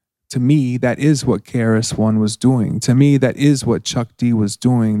 To me, that is what KRS-One was doing. To me, that is what Chuck D was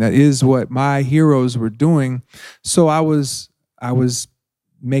doing. That is what my heroes were doing. So I was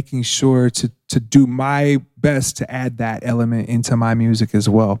making sure to do my best to add that element into my music as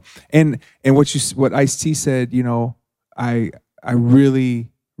well. And what Ice-T said, I really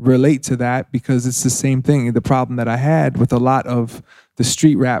relate to that, because it's the same thing. The problem that I had with a lot of the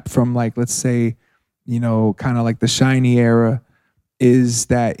street rap from, like, let's say, kind of like the Shiny era, is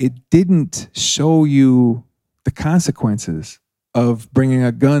that it didn't show you the consequences of bringing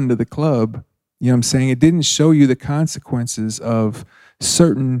a gun to the club. You know what I'm saying? It didn't show you the consequences of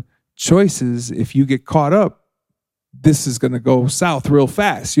certain choices. If you get caught up, this is going to go south real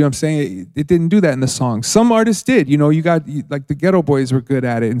fast. You know what I'm saying? It didn't do that in the song. Some artists did. You got, like, the Ghetto Boys were good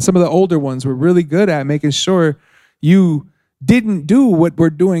at it, and some of the older ones were really good at making sure you didn't do what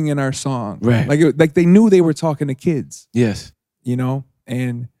we're doing in our song. Right. Like they knew they were talking to kids. Yes.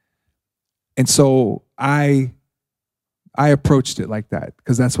 And so I approached it like that,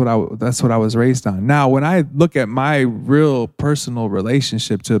 because that's what I was raised on. Now, when I look at my real personal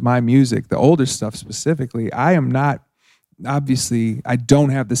relationship to my music, the older stuff specifically, I don't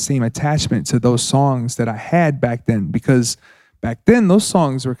have the same attachment to those songs that I had back then, because back then those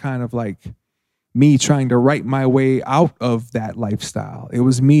songs were kind of like me trying to write my way out of that lifestyle. It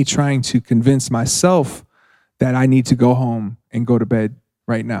was me trying to convince myself that I need to go home and go to bed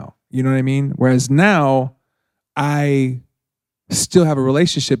right now. You know what I mean? Whereas now, I still have a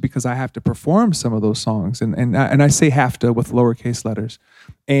relationship because I have to perform some of those songs, and I say have to with lowercase letters,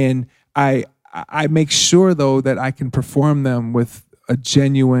 and I make sure though that I can perform them with a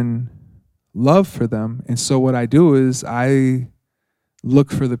genuine love for them. And so what I do is I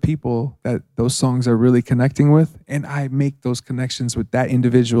look for the people that those songs are really connecting with, and I make those connections with that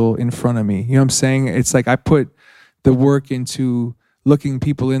individual in front of me. You know what I'm saying? It's like I put the work into looking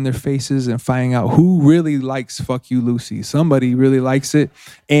people in their faces and finding out who really likes Fuck You, Lucy. Somebody really likes it.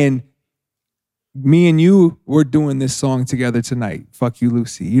 And me and you, we're doing this song together tonight, Fuck You,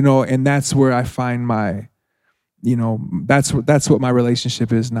 Lucy. And that's where I find my that's what my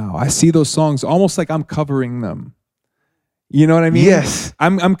relationship is now. I see those songs almost like I'm covering them. You know what I mean? Yes.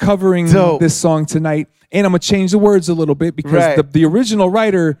 I'm covering this song tonight, and I'm gonna change the words a little bit because Right. the original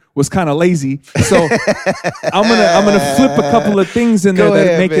writer was kind of lazy. So I'm gonna flip a couple of things in there Go that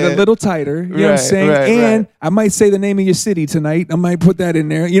ahead, make it man. a little tighter. You know what I'm saying? Right, And right. I might say the name of your city tonight. I might put that in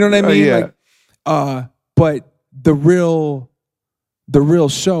there. You know what I mean? yeah. But the real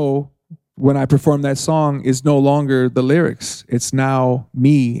show, when I perform that song, is no longer the lyrics. It's now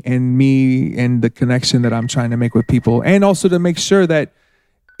me and the connection that I'm trying to make with people. And also to make sure that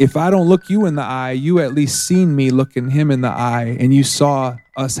if I don't look you in the eye, you at least seen me looking him in the eye and you saw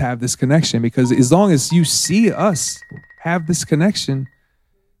us have this connection. Because as long as you see us have this connection,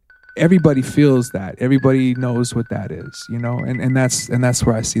 everybody feels that. Everybody knows what that is, and that's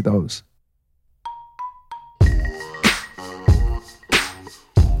where I see those.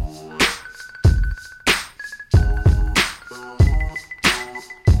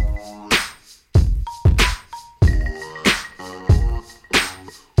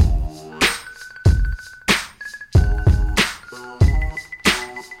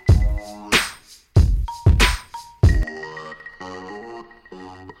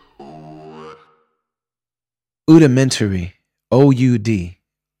 Udimentary, OUD,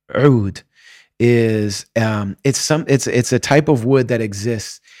 oud, is it's a type of wood that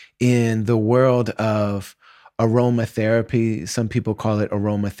exists in the world of aromatherapy. Some people call it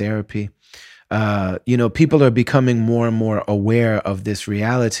aromatherapy. People are becoming more and more aware of this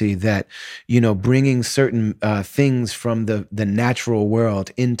reality that, bringing certain things from the natural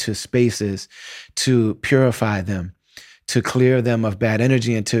world into spaces to purify them, to clear them of bad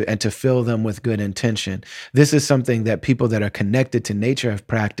energy and to fill them with good intention. This is something that people that are connected to nature have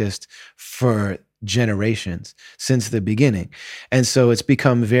practiced for generations, since the beginning. And so it's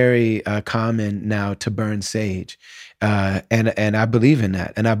become very common now to burn sage. And I believe in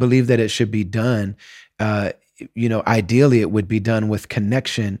that. And I believe that it should be done, ideally it would be done with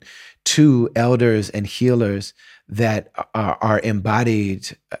connection to elders and healers that are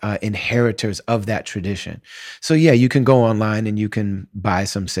embodied inheritors of that tradition. So yeah, you can go online and you can buy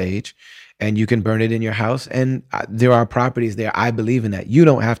some sage and you can burn it in your house. And there are properties there. I believe in that. You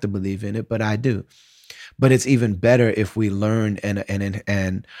don't have to believe in it, but I do. But it's even better if we learn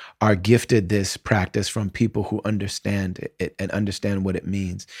and are gifted this practice from people who understand it and understand what it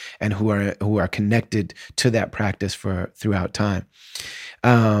means, and who are connected to that practice throughout time.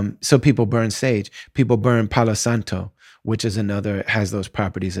 So people burn sage. People burn Palo Santo, which is has those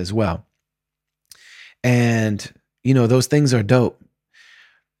properties as well. And those things are dope.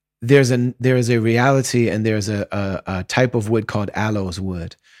 There is a reality, and there's a type of wood called aloes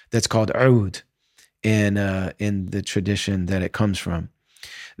wood that's called oud in the tradition that it comes from.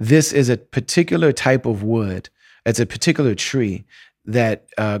 This is a particular type of wood. It's a particular tree that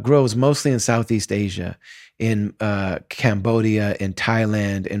grows mostly in Southeast Asia, in Cambodia, in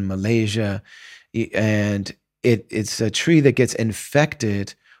Thailand, in Malaysia. And it's a tree that gets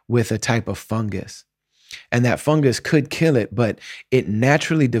infected with a type of fungus. And that fungus could kill it, but it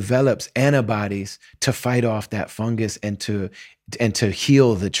naturally develops antibodies to fight off that fungus and to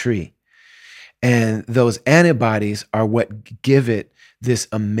heal the tree. And those antibodies are what give it this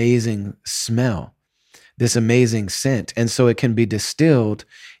amazing smell, this amazing scent. And so it can be distilled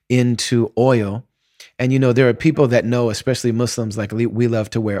into oil. And, there are people that know, especially Muslims, like we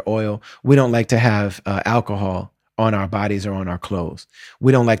love to wear oil. We don't like to have alcohol on our bodies or on our clothes.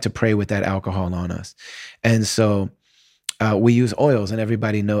 We don't like to pray with that alcohol on us. And so we use oils, and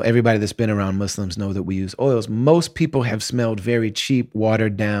everybody that's been around Muslims know that we use oils. Most people have smelled very cheap,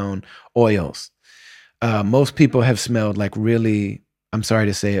 watered down oils. Most people have smelled like really, I'm sorry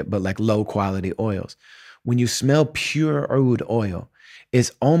to say it, but like low quality oils. When you smell pure oud oil,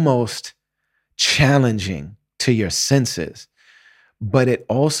 it's almost challenging to your senses, but it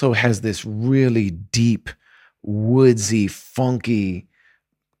also has this really deep, woodsy, funky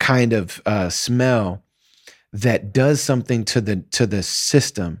kind of smell that does something to the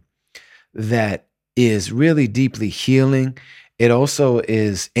system that is really deeply healing. It also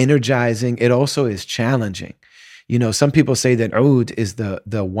is energizing. It also is challenging. Some people say that oud is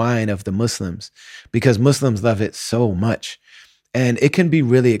the wine of the Muslims because Muslims love it so much. And it can be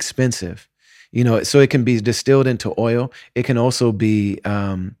really expensive, so it can be distilled into oil. It can also be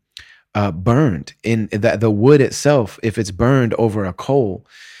burned. In the wood itself, if it's burned over a coal,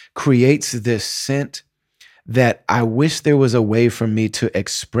 creates this scent that I wish there was a way for me to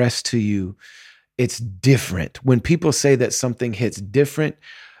express to you. It's different. When people say that something hits different,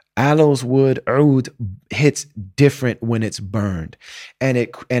 aloes wood, oud hits different when it's burned, and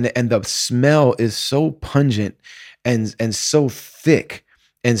the smell is so pungent and so thick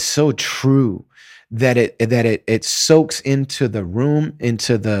and so true that it soaks into the room,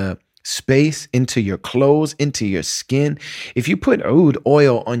 into the space, into your clothes, into your skin. If you put oud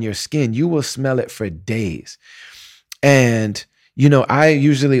oil on your skin, you will smell it for days. And I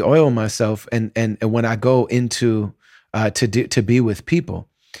usually oil myself, and when I go into to be with people.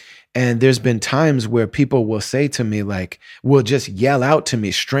 And there's been times where people will say to me, like, will just yell out to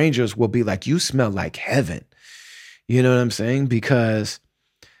me. Strangers will be like, "You smell like heaven." You know what I'm saying? Because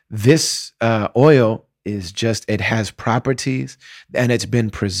this oil is just, it has properties and it's been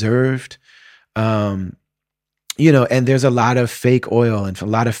preserved. And there's a lot of fake oil and a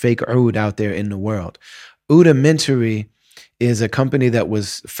lot of fake oud out there in the world. Udamentary is a company that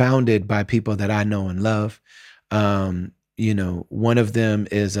was founded by people that I know and love. One of them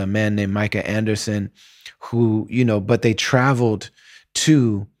is a man named Micah Anderson, who, but they traveled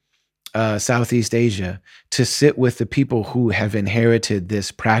to Southeast Asia to sit with the people who have inherited this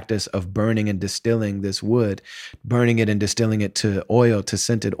practice of burning and distilling this wood, burning it and distilling it to oil, to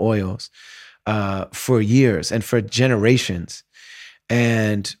scented oils, for years and for generations.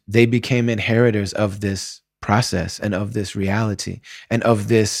 And they became inheritors of this process and of this reality and of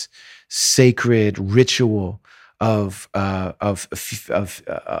this sacred ritual of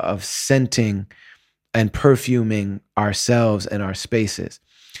scenting and perfuming ourselves and our spaces.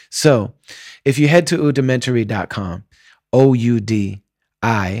 So if you head to udamentary.com,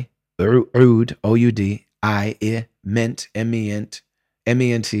 O-U-D-I, Oud, O-U-D-I, ment,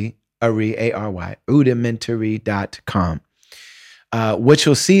 M-E-N-T, Ari, A-R-Y, udamentary.com. What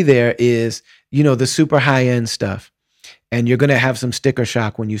you'll see there is, the super high-end stuff. And you're going to have some sticker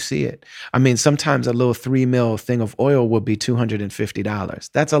shock when you see it. I mean, sometimes a little 3 ml thing of oil will be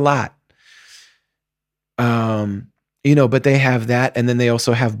 $250. That's a lot. But they have that. And then they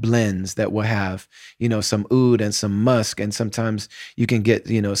also have blends that will have, some oud and some musk. And sometimes you can get,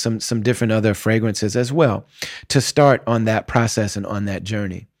 some different other fragrances as well to start on that process and on that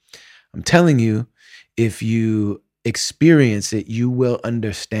journey. I'm telling you, if you experience it, you will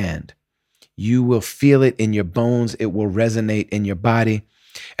understand. You will feel it in your bones. It will resonate in your body.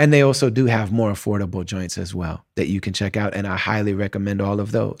 And they also do have more affordable joints as well that you can check out. And I highly recommend all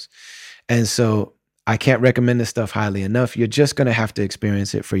of those. And so I can't recommend this stuff highly enough. You're just going to have to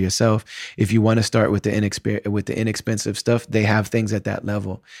experience it for yourself. If you want to start with the inexpensive stuff, they have things at that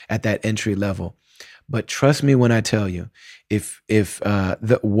level, at that entry level. But trust me when I tell you,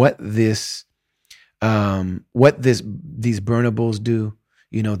 what these burnables do,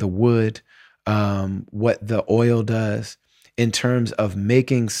 the wood, what the oil does in terms of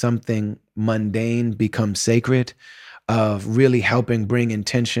making something mundane become sacred, of really helping bring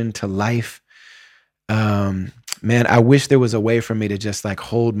intention to life. Man, I wish there was a way for me to just like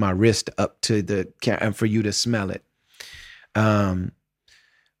hold my wrist up to the and for you to smell it. But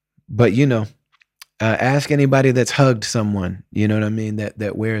ask anybody that's hugged someone, you know what I mean,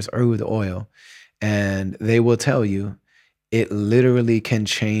 that wears oud oil, and they will tell you it literally can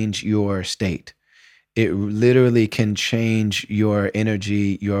change your state. It literally can change your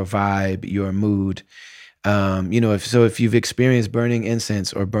energy, your vibe, your mood. If you've experienced burning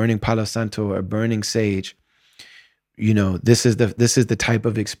incense or burning Palo Santo or burning sage, this is the type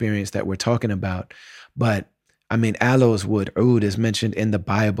of experience that we're talking about. But I mean, aloes wood, oud, is mentioned in the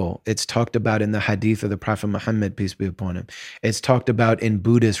Bible. It's talked about in the hadith of the Prophet Muhammad, peace be upon him. It's talked about in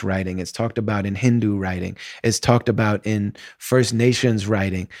Buddhist writing. It's talked about in Hindu writing. It's talked about in First Nations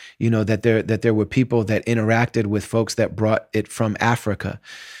writing, that there were people that interacted with folks that brought it from Africa.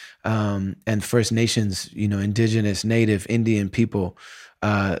 And First Nations, indigenous, native, Indian people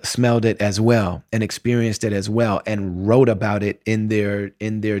smelled it as well and experienced it as well and wrote about it in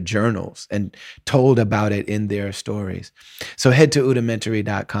their journals and told about it in their stories. So head to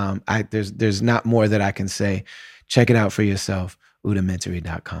udamentary.com. There's not more that I can say. Check it out for yourself,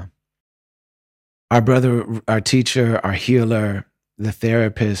 udamentary.com. Our brother, our teacher, our healer, the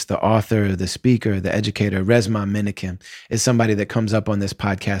therapist, the author, the speaker, the educator, Resma Menachem, is somebody that comes up on this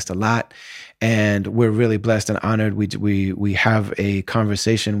podcast a lot. And we're really blessed and honored. We have a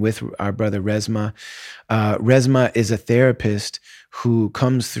conversation with our brother Resma. Resma is a therapist who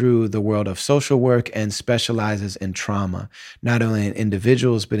comes through the world of social work and specializes in trauma, not only in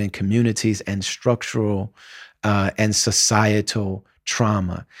individuals, but in communities and structural and societal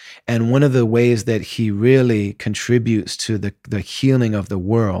trauma. And one of the ways that he really contributes to the healing of the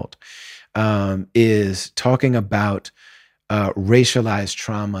world is talking about racialized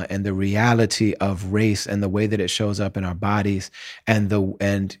trauma and the reality of race and the way that it shows up in our bodies.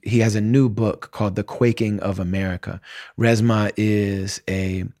 And he has a new book called The Quaking of America. Resmaa is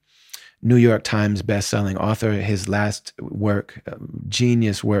a New York Times bestselling author. His last work,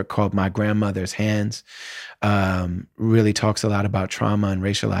 genius work called My Grandmother's Hands, really talks a lot about trauma and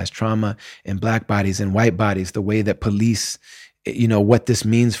racialized trauma in Black bodies and white bodies, the way that police, what this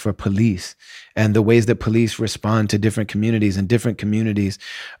means for police and the ways that police respond to different communities, and different communities,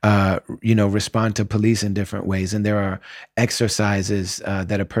 respond to police in different ways. And there are exercises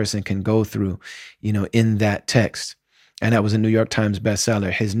that a person can go through, in that text. And that was a New York Times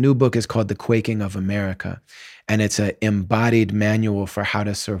bestseller. His new book is called The Quaking of America. And it's an embodied manual for how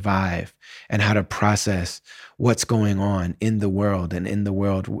to survive and how to process what's going on in the world, and in the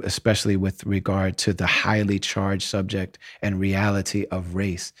world, especially with regard to the highly charged subject and reality of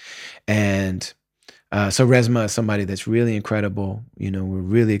race. And so Resmaa is somebody that's really incredible. We're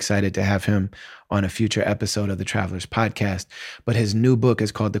really excited to have him on a future episode of the Travelers Podcast. But his new book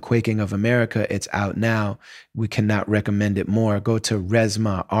is called The Quaking of America. It's out now. We cannot recommend it more. Go to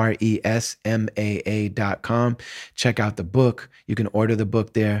Resmaa, RESMAA.com. Check out the book. You can order the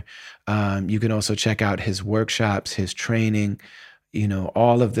book there. You can also check out his workshops, his training,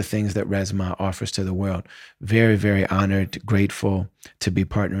 all of the things that Resmaa offers to the world. Very, very honored, grateful to be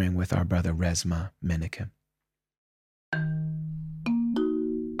partnering with our brother Resmaa Menakem.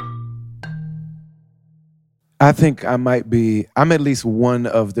 I think I'm at least one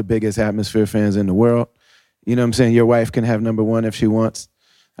of the biggest Atmosphere fans in the world. You know what I'm saying? Your wife can have number one if she wants.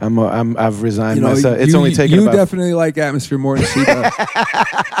 I've resigned myself. It's only taken You about... definitely like Atmosphere more than she does.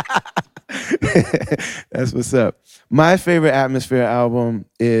 That's what's up. My favorite Atmosphere album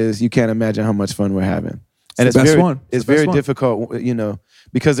is You Can't Imagine How Much Fun We're Having. And it's the best one. It's very difficult,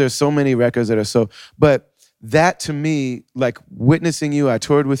 because there's so many records that are so... But that to me, like witnessing you, I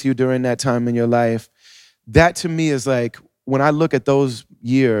toured with you during that time in your life. That to me is like, when I look at those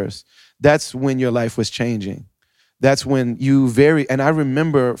years, that's when your life was changing. That's when and I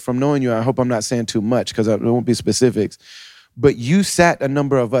remember from knowing you, I hope I'm not saying too much because it won't be specifics, but you sat a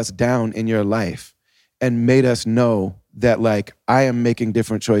number of us down in your life and made us know that like, I am making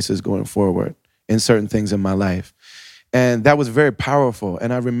different choices going forward in certain things in my life. And that was very powerful.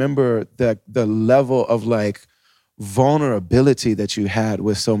 And I remember the level of like vulnerability that you had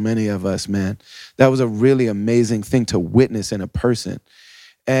with so many of us, man. That was a really amazing thing to witness in a person.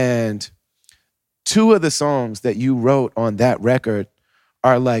 And two of the songs that you wrote on that record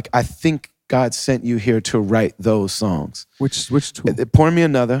are like, I think God sent you here to write those songs. Which two? Pour Me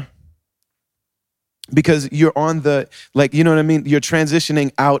Another. Because you're on the, like, you know what I mean? You're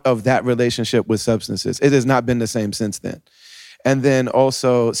transitioning out of that relationship with substances. It has not been the same since then. And then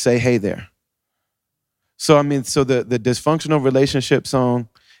also Say Hey There. So, I mean, so the dysfunctional relationship song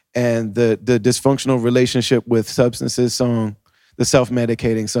and the dysfunctional relationship with substances song, the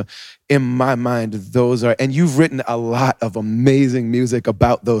self-medicating song, in my mind, those are, and you've written a lot of amazing music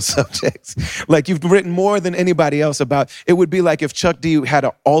about those subjects. Like you've written more than anybody else about, it would be like if Chuck D had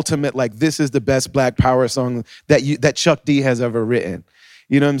an ultimate, like this is the best Black Power song that Chuck D has ever written.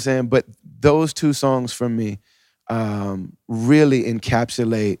 You know what I'm saying? But those two songs for me really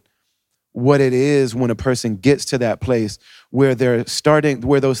encapsulate what it is when a person gets to that place where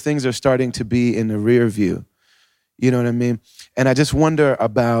where those things are starting to be in the rear view. You know what I mean? And I just wonder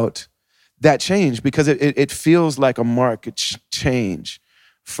about that change, because it feels like a marked change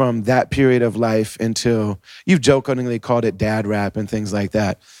from that period of life until, you've jokingly called it dad rap and things like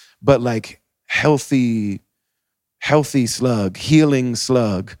that. But like healthy Slug, healing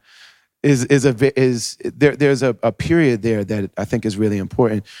Slug, there's a period there that I think is really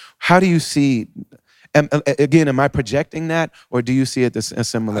important. How do you see, again, am I projecting that, or do you see it a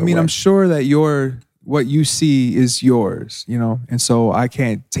similar way? I mean, I'm sure that what you see is yours, and so I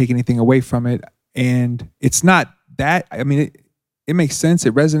can't take anything away from it. And it's not that, I mean, it makes sense,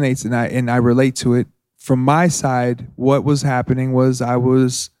 it resonates, and I relate to it. From my side, what was happening was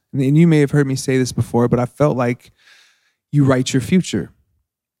and you may have heard me say this before, but I felt like you write your future.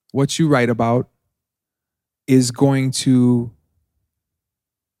 What you write about is going to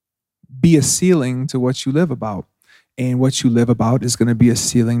be a ceiling to what you live about. And what you live about is going to be a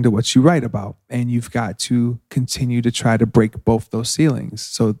ceiling to what you write about. And you've got to continue to try to break both those ceilings.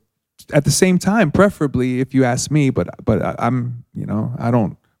 So at the same time, preferably, if you ask me, but I'm, I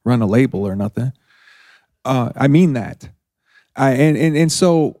don't run a label or nothing. I mean that. And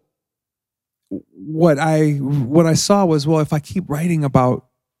so what I saw was, well, if I keep writing about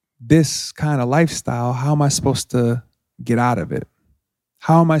this kind of lifestyle, how am I supposed to get out of it?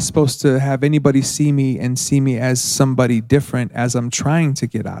 How am I supposed to have anybody see me and see me as somebody different as I'm trying to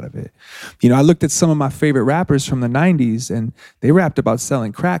get out of it? You know, I looked at some of my favorite rappers from the 90s, and they rapped about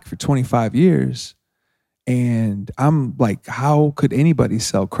selling crack for 25 years. And I'm like, how could anybody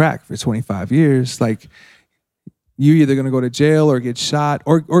sell crack for 25 years? Like, you're either going to go to jail or get shot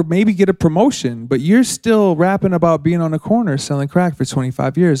or maybe get a promotion, but you're still rapping about being on the corner selling crack for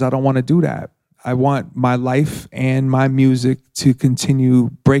 25 years. I don't want to do that. I want my life and my music to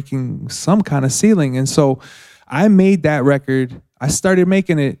continue breaking some kind of ceiling. And so I made that record. I started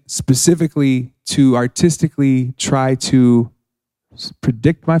making it specifically to artistically try to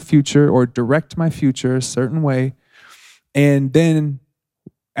predict my future or direct my future a certain way. And then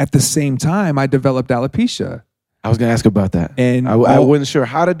at the same time, I developed alopecia. I was going to ask about that. And I wasn't sure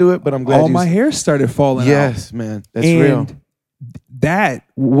how to do it, but I'm glad all my hair started falling out. Yes, man. That's and real. That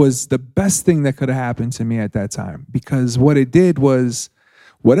was the best thing that could have happened to me at that time, because what it did was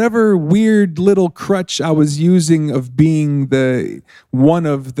whatever weird little crutch I was using of being one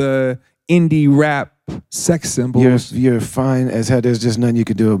of the indie rap sex symbols. You're fine as hell. There's just nothing you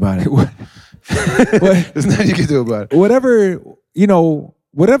can do about it. There's nothing you can do about it.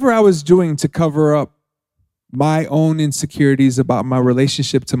 Whatever I was doing to cover up my own insecurities about my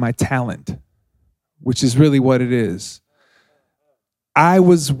relationship to my talent, which is really what it is. I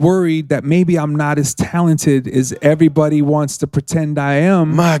was worried that maybe I'm not as talented as everybody wants to pretend I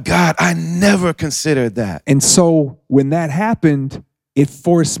am. My God, I never considered that. And so when that happened, it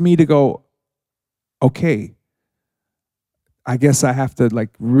forced me to go, okay, I guess I have to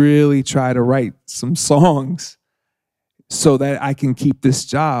like really try to write some songs so that I can keep this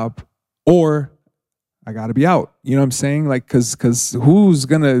job, or I got to be out. You know what I'm saying? Like, cause who's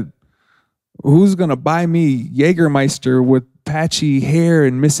gonna buy me Jägermeister with patchy hair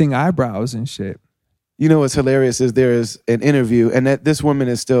and missing eyebrows and shit? You know what's hilarious is there is an interview, and that this woman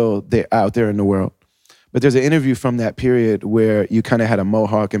is still out there in the world, but there's an interview from that period where you kind of had a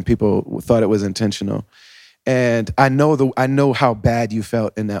mohawk and people thought it was intentional. And I know how bad you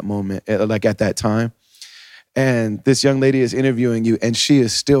felt in that moment, like at that time. And this young lady is interviewing you, and she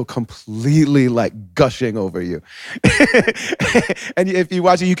is still completely like gushing over you. And if you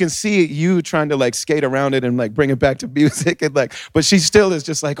watch it, you can see you trying to like skate around it and like bring it back to music, and like, but she still is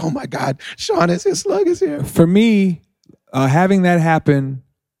just like, oh my God, Sean is here, Slug is here. For me, having that happen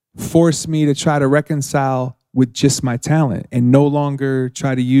forced me to try to reconcile with just my talent and no longer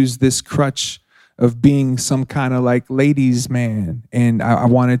try to use this crutch of being some kind of like ladies man. And I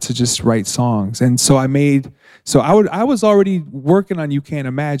wanted to just write songs. And so I was already working on You Can't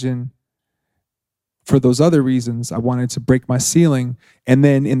Imagine for those other reasons. I wanted to break my ceiling. And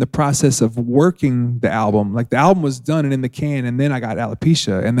then in the process of working the album, like the album was done and in the can, and then I got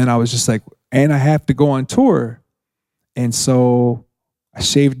alopecia. And then I was just like, and I have to go on tour. And so I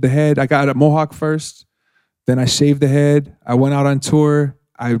shaved the head. I got a mohawk first. Then I shaved the head. I went out on tour.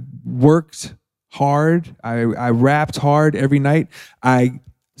 I worked hard. I rapped hard every night. I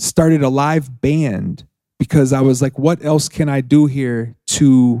started a live band because I was like, what else can I do here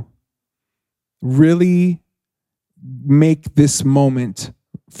to really make this moment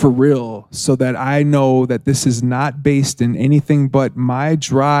for real, so that I know that this is not based in anything but my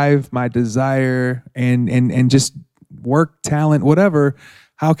drive, my desire, and just work, talent, whatever.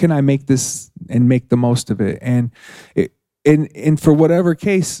 How can I make this and make the most of it? And for whatever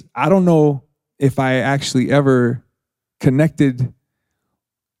case, I don't know if I actually ever connected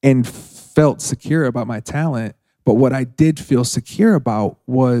and felt secure about my talent, but what I did feel secure about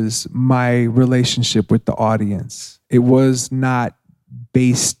was my relationship with the audience. It was not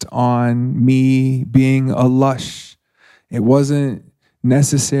based on me being a lush. It wasn't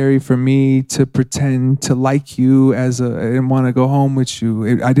necessary for me to pretend to like you and want to go home with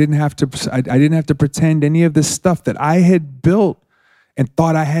you. I didn't have to pretend any of this stuff that I had built and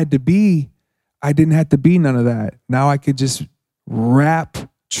thought I had to be. I didn't have to be none of that. Now I could just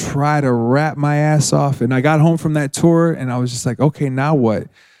try to rap my ass off. And I got home from that tour and I was just like, okay, now what?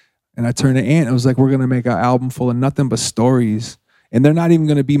 And I turned to Ant. It was like, we're going to make an album full of nothing but stories. And they're not even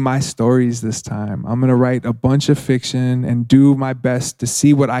going to be my stories this time. I'm going to write a bunch of fiction and do my best to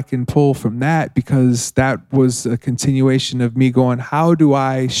see what I can pull from that, because that was a continuation of me going, how do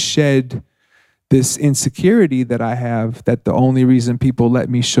I shed this insecurity that I have, that the only reason people let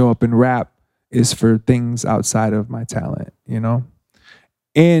me show up and rap is for things outside of my talent, you know?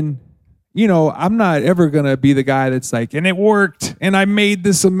 And, you know, I'm not ever going to be the guy that's like, and it worked, and I made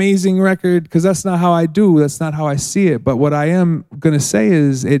this amazing record, because that's not how I do. That's not how I see it. But what I am going to say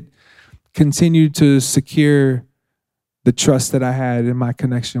is it continued to secure the trust that I had in my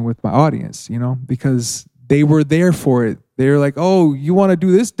connection with my audience, you know, because they were there for it. They were like, oh, you want to do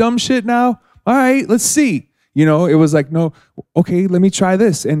this dumb shit now? All right, let's see. You know, it was like, no, okay, let me try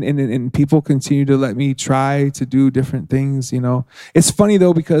this. And people continue to let me try to do different things, you know. It's funny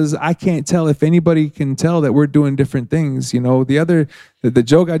though, because I can't tell if anybody can tell that we're doing different things. You know, the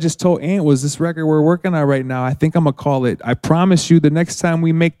joke I just told Ant was this record we're working on right now. I think I'm gonna call it, I promise you the next time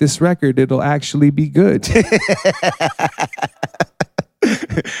we make this record, it'll actually be good.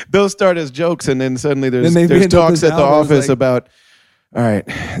 Those start as jokes, and then suddenly there's end up talks this at the album, office like- about, all right,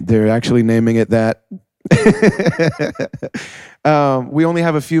 they're actually naming it that. We only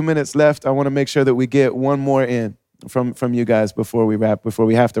have a few minutes left. I want to make sure that we get one more in from you guys before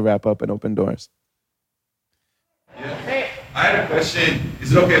we have to wrap up and open doors. Yeah. I had a question.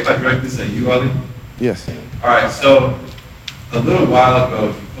 Is it okay if I direct this at you, Ali? Yes. All right. So a little while ago,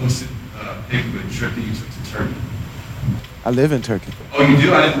 you posted a pic of a trip that you took to Turkey. I live in Turkey. Oh, you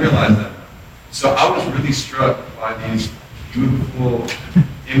do? I didn't realize that. So I was really struck by these beautiful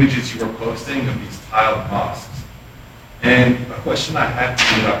images you were posting of these tiled mosques. And a question I had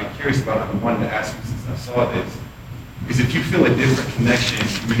for you that I've been curious about, I've been wanting to ask you since I saw this, is if you feel a different connection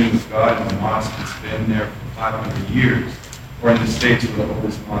between with God in the mosque that's been there for 500 years, or in the States where the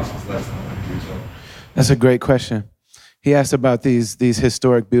oldest mosque is less than 100 years old. That's a great question. He asked about these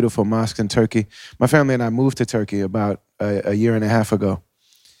historic, beautiful mosques in Turkey. My family and I moved to Turkey about a year and a half ago.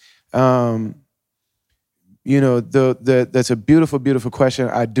 You know, that's a beautiful, beautiful question.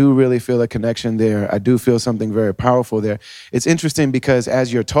 I do really feel a connection there. I do feel something very powerful there. It's interesting because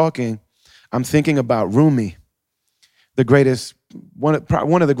as you're talking, I'm thinking about Rumi, the greatest, one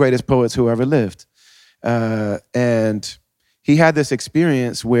of the greatest poets who ever lived. And he had this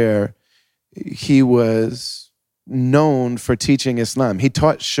experience where he was known for teaching Islam. He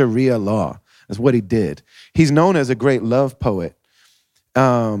taught Sharia law. That's what he did. He's known as a great love poet.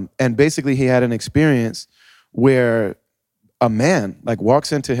 And basically he had an experience where a man like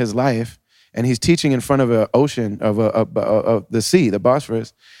walks into his life and he's teaching in front of an ocean of the sea, the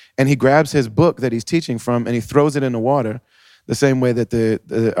Bosphorus, and he grabs his book that he's teaching from and he throws it in the water, the same way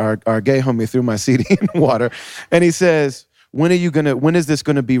that our gay homie threw my CD in the water, and he says, when is this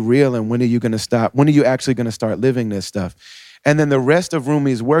gonna be real, and when are you actually gonna start living this stuff? And then the rest of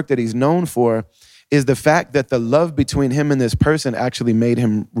Rumi's work that he's known for is the fact that the love between him and this person actually made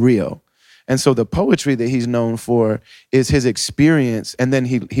him real. And so the poetry that he's known for is his experience, and then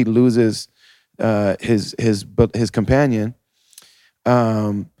he loses his companion,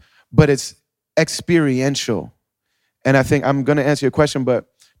 but it's experiential. And I think I'm going to answer your question, but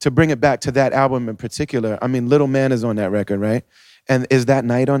to bring it back to that album in particular, I mean, Little Man is on that record, right? And is That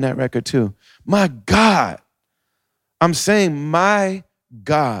Night on that record too? My God, I'm saying, my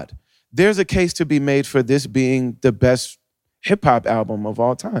God, there's a case to be made for this being the best hip hop album of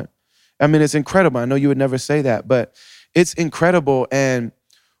all time. I mean, it's incredible. I know you would never say that, but it's incredible. And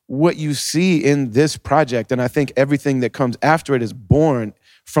what you see in this project, and I think everything that comes after it is born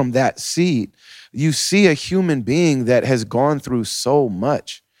from that seed. You see a human being that has gone through so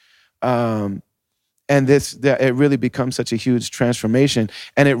much. And it really becomes such a huge transformation.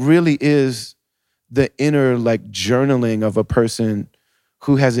 And it really is the inner like journaling of a person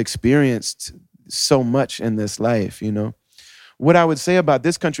who has experienced so much in this life, you know? What I would say about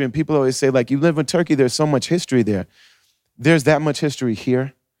this country, and people always say, like, you live in Turkey, there's so much history there. There's that much history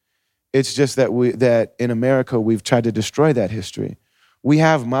here. It's just that in America, we've tried to destroy that history. We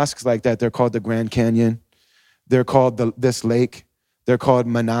have mosques like that. They're called the Grand Canyon. They're called this lake. They're called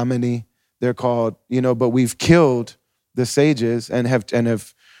Menominee. They're called, but we've killed the sages and have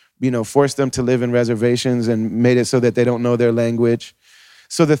forced them to live in reservations and made it so that they don't know their language.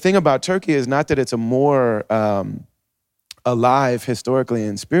 So the thing about Turkey is not that it's a more alive historically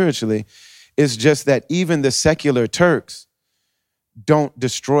and spiritually. It's just that even the secular Turks don't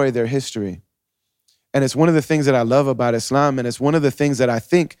destroy their history. And it's one of the things that I love about Islam, and it's one of the things that I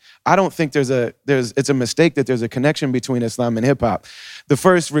don't think it's a mistake that there's a connection between Islam and hip hop. The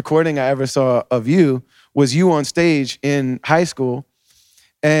first recording I ever saw of you was you on stage in high school.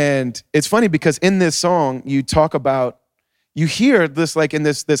 And it's funny because in this song, you hear this like in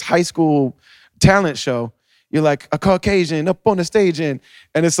this high school talent show, you're like a Caucasian up on the stage and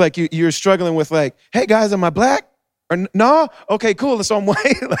it's like you're struggling with like, hey guys, am I black? Or no? Okay, cool, so I'm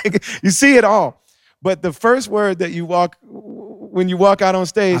white. Like you see it all. But the first word that when you walk out on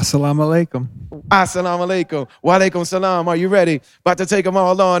stage, Assalamu alaikum. Assalamu alaikum. Wa alaikum salam. Are you ready? About to take them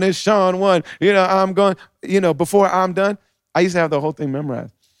all on. It's Sean 1. I'm going, before I'm done, I used to have the whole thing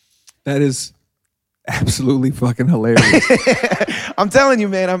memorized. That is absolutely fucking hilarious. I'm telling you,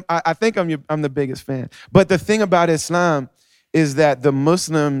 man, I think I'm the biggest fan. But the thing about Islam is that the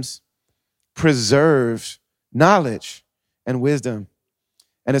Muslims preserved knowledge and wisdom.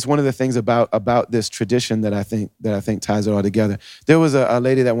 And it's one of the things about this tradition that I think ties it all together. There was a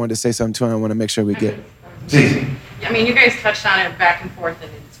lady that wanted to say something too, and I want to make sure we get. I mean, you guys touched on it back and forth,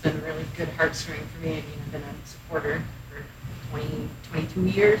 and it's been a really good heartstring for me. I mean, I've been a supporter for 22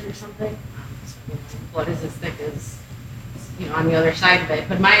 years or something. So, blood is as thick as, on the other side of it.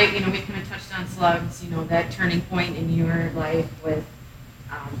 But we kind of touched on Slugs, that turning point in your life with,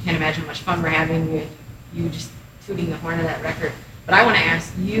 can't imagine how much fun we're having, you just tooting the horn of that record. But I want to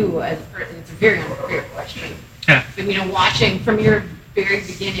ask you, as a person, it's a very unfair question. Yeah. But, watching from your very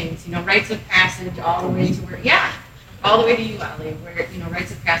beginnings, rites of passage all the way to all the way to you, Ali, where,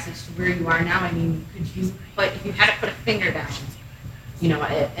 rites of passage to where you are now. I mean, if you had to put a finger down,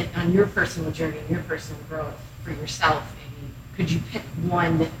 on your personal journey, your personal growth for yourself, could you pick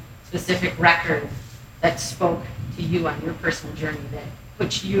one specific record that spoke to you on your personal journey that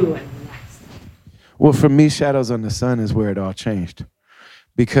puts you in the next? Well, for me, Shadows on the Sun is where it all changed.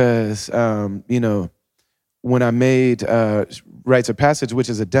 Because, when I made Rites of Passage, which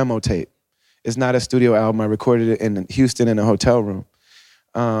is a demo tape, it's not a studio album. I recorded it in Houston in a hotel room.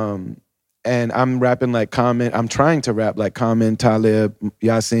 And I'm rapping like Common. I'm trying to rap like Common, Talib,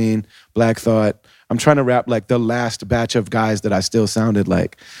 Yasin, Black Thought. I'm trying to rap like the last batch of guys that I still sounded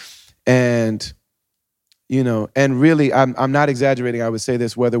like. And, and really, I'm not exaggerating. I would say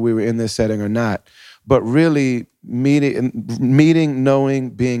this whether we were in this setting or not. But really meeting, knowing,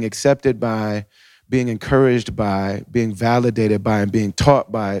 being accepted by, being encouraged by, being validated by, and being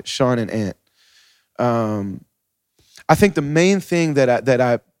taught by Sean and Ant. I think the main thing that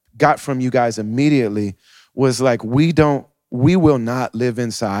I got from you guys immediately was like, we will not live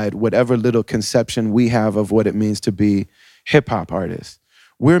inside whatever little conception we have of what it means to be hip hop artists.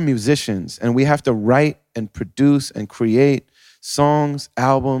 We're musicians, and we have to write and produce and create songs,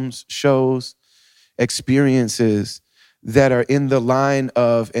 albums, shows, experiences that are in the line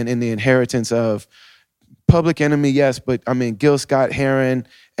of and in the inheritance of Public Enemy, yes, but I mean Gil Scott-Heron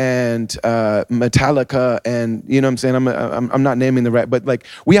and Metallica, and you know what I'm saying? I'm not naming the right, but like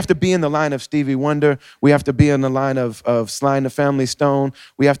we have to be in the line of Stevie Wonder. We have to be in the line of Sly and the Family Stone.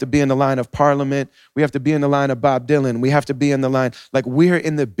 We have to be in the line of Parliament. We have to be in the line of Bob Dylan. We have to be in the line, like we're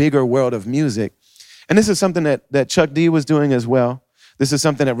in the bigger world of music. And this is something that Chuck D was doing as well. This is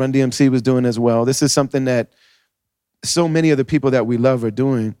something that Run DMC was doing as well. This is something that so many of the people that we love are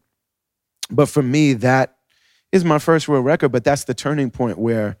doing. But for me, that is my first real record, but that's the turning point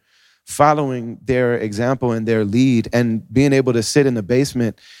where following their example and their lead and being able to sit in the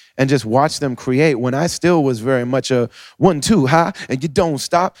basement and just watch them create when I still was very much a 1-2 high and you don't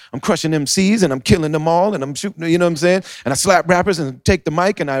stop. I'm crushing MCs and I'm killing them all and I'm shooting, you know what I'm saying? And I slap rappers and take the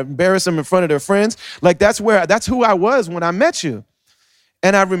mic and I embarrass them in front of their friends. Like that's who I was when I met you.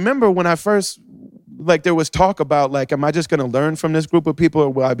 And I remember when I first, like there was talk about like, am I just gonna learn from this group of people or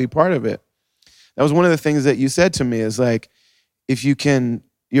will I be part of it? That was one of the things that you said to me is like, if you can,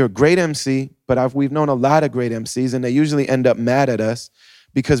 you're a great MC, but we've known a lot of great MCs and they usually end up mad at us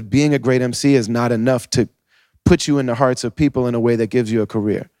because being a great MC is not enough to put you in the hearts of people in a way that gives you a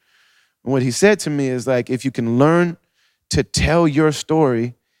career. And what he said to me is like, if you can learn to tell your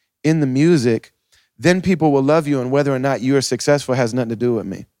story in the music, then people will love you, and whether or not you're successful has nothing to do with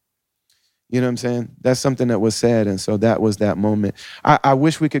me. You know what I'm saying? That's something that was said, and so that was that moment. I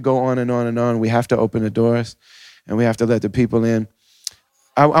wish we could go on and on and on. We have to open the doors, and we have to let the people in.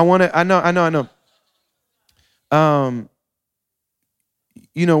 I know. One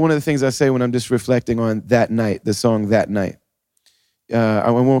of the things I say when I'm just reflecting on that night, the song That Night,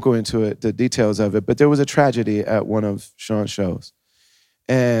 I won't go into it, the details of it, but there was a tragedy at one of Sean's shows.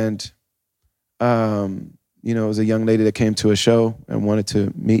 And it was a young lady that came to a show and wanted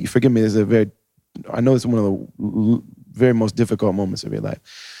to meet. Forgive me, I know it's one of the very most difficult moments of your life.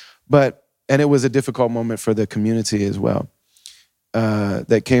 And it was a difficult moment for the community as well.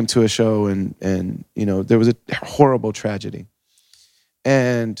 That came to a show and there was a horrible tragedy.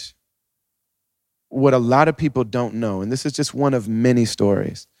 And what a lot of people don't know, and this is just one of many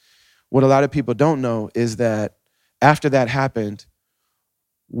stories, what a lot of people don't know is that after that happened,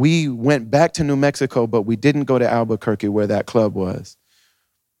 we went back to New Mexico, but we didn't go to Albuquerque where that club was.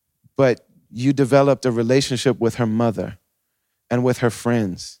 But you developed a relationship with her mother and with her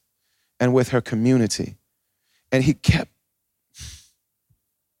friends and with her community. And he kept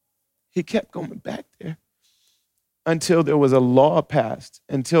going back there until there was a law passed,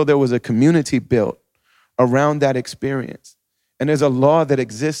 until there was a community built around that experience. And there's a law that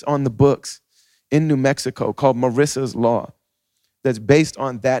exists on the books in New Mexico called Marissa's Law that's based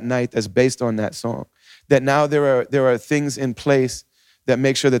on that night, that's based on that song. That now there are things in place that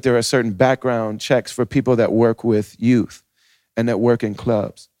make sure that there are certain background checks for people that work with youth and that work in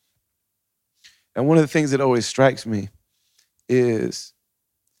clubs. And one of the things that always strikes me is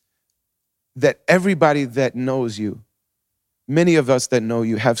that everybody that knows you, many of us that know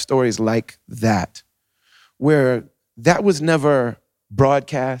you have stories like that, where that was never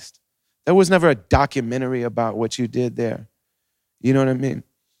broadcast. There was never a documentary about what you did there. You know what I mean?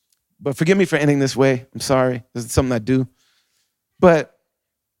 But forgive me for ending this way. I'm sorry. This is something I do. But,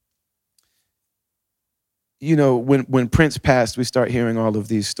 you know, when Prince passed, we start hearing all of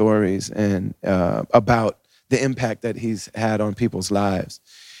these stories and about the impact that he's had on people's lives.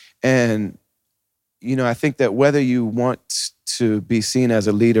 And, you know, I think that whether you want to be seen as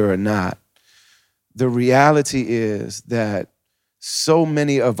a leader or not, the reality is that so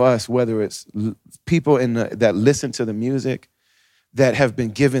many of us, whether it's people that listen to the music, that have been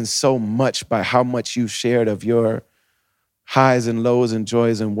given so much by how much you've shared of your highs and lows and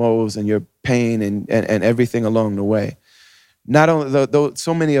joys and woes and your pain and everything along the way. Not only, though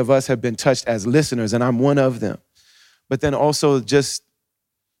so many of us have been touched as listeners, and I'm one of them, but then also just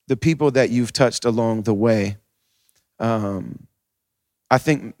the people that you've touched along the way, I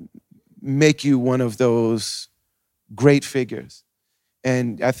think make you one of those great figures.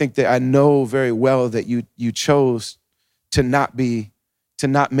 And I think that I know very well that you chose to not make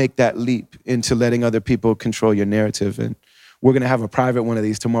that leap into letting other people control your narrative. And we're gonna have a private one of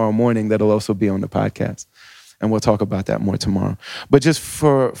these tomorrow morning that'll also be on the podcast. And we'll talk about that more tomorrow. But just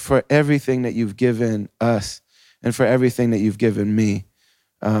for everything that you've given us and for everything that you've given me,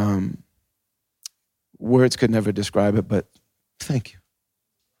 words could never describe it, but thank you.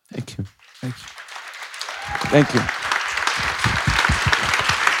 Thank you. Thank you. Thank you.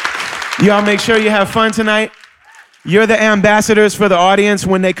 Y'all make sure you have fun tonight. You're the ambassadors for the audience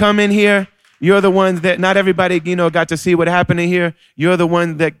when they come in here. You're the ones that, not everybody, you know, got to see what happened in here. You're the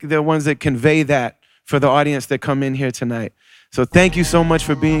ones that convey that for the audience that come in here tonight. So thank you so much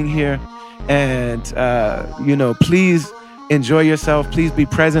for being here. And, you know, please enjoy yourself. Please be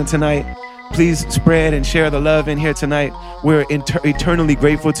present tonight. Please spread and share the love in here tonight. We're eternally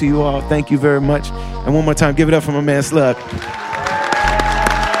grateful to you all. Thank you very much. And one more time, give it up for my man Slug.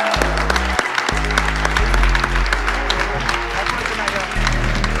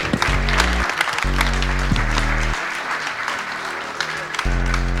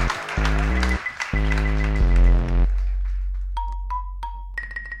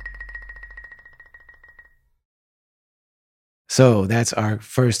 So that's our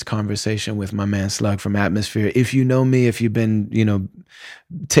first conversation with my man Slug from Atmosphere. If you know me, if you've been, you know,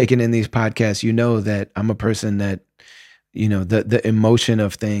 taking in these podcasts, you know that I'm a person that, you know, the emotion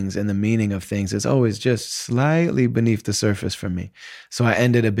of things and the meaning of things is always just slightly beneath the surface for me. So I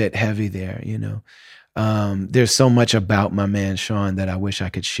ended a bit heavy there, you know. There's so much about my man Sean that I wish I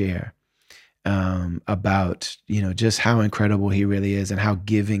could share about, you know, just how incredible he really is and how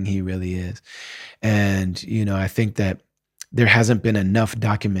giving he really is. And, you know, I think that there hasn't been enough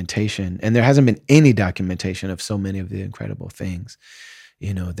documentation, and there hasn't been any documentation of so many of the incredible things,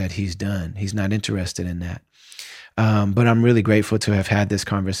 you know, that he's done. He's not interested in that. But I'm really grateful to have had this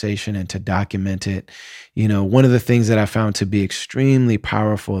conversation and to document it. You know, one of the things that I found to be extremely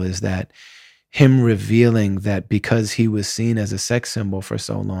powerful is that him revealing that because he was seen as a sex symbol for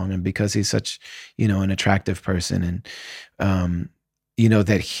so long and because he's such, you know, an attractive person and, you know,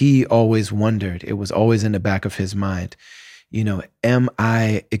 that he always wondered, it was always in the back of his mind, you know, am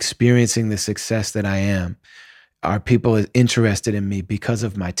I experiencing the success that I am? Are people interested in me because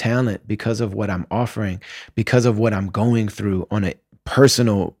of my talent, because of what I'm offering, because of what I'm going through on a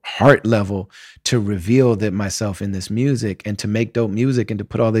personal heart level to reveal that myself in this music and to make dope music and to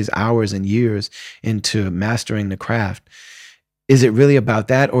put all these hours and years into mastering the craft? Is it really about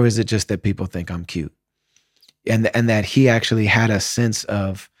that, or is it just that people think I'm cute? And that he actually had a sense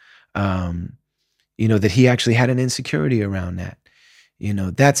of, you know, that he actually had an insecurity around that. You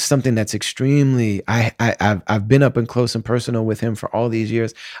know, that's something that's extremely, I've been up and close and personal with him for all these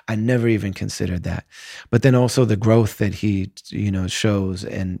years. I never even considered that. But then also the growth that he, you know, shows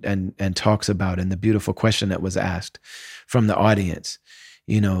and talks about, and the beautiful question that was asked from the audience.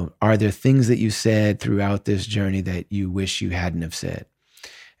 You know, are there things that you said throughout this journey that you wish you hadn't have said?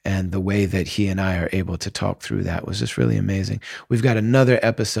 And the way that he and I are able to talk through that was just really amazing. We've got another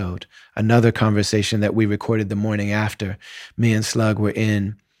episode, another conversation that we recorded the morning after. Me and Slug were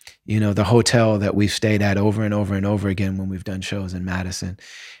in the hotel that we've stayed at over and over and over again when we've done shows in Madison.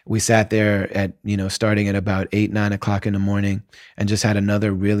 We sat there at, starting at about 8, 9 o'clock in the morning and just had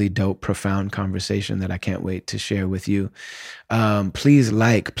another really dope, profound conversation that I can't wait to share with you. Please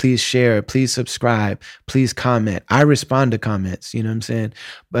like, please share, please subscribe, please comment. I respond to comments, you know what I'm saying?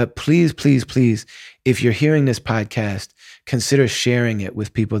 But please, please, please, if you're hearing this podcast, consider sharing it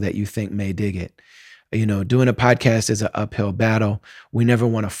with people that you think may dig it. Doing a podcast is an uphill battle. We never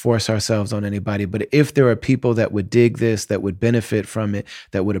want to force ourselves on anybody. But if there are people that would dig this, that would benefit from it,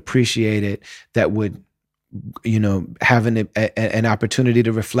 that would appreciate it, that would, have an opportunity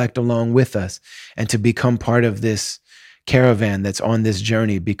to reflect along with us and to become part of this caravan that's on this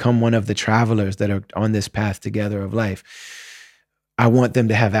journey, become one of the travelers that are on this path together of life, I want them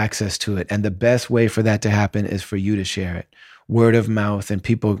to have access to it. And the best way for that to happen is for you to share it. Word of mouth and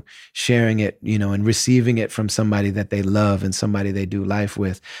people sharing it, and receiving it from somebody that they love and somebody they do life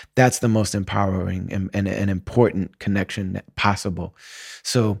with. That's the most empowering and an important connection possible.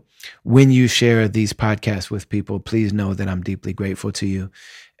 So when you share these podcasts with people, please know that I'm deeply grateful to you.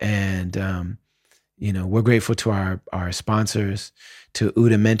 And, we're grateful to our sponsors, to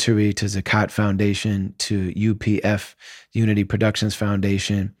Udamentary, to Zakat Foundation, to UPF, Unity Productions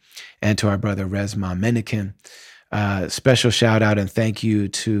Foundation, and to our brother Resma Menikin. Special shout out and thank you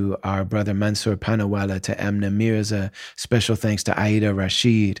to our brother Mansour Panawala, to Amna Mirza. Special thanks to Aida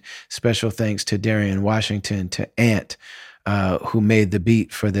Rashid. Special thanks to Darian Washington, to Ant, who made the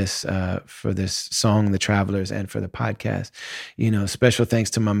beat for this song, The Travelers, and for the podcast. Special thanks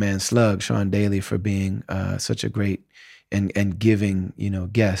to my man Slug, Sean Daly, for being such a great and giving,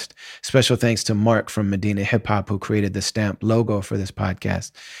 guest. Special thanks to Mark from Medina Hip Hop, who created the stamp logo for this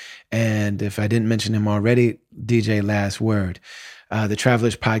podcast. And if I didn't mention him already, DJ Last Word. The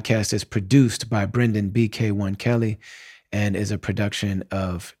Travelers Podcast is produced by Brendan BK1 Kelly and is a production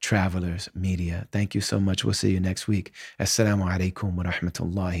of Travelers Media. Thank you so much. We'll see you next week. Assalamu alaikum wa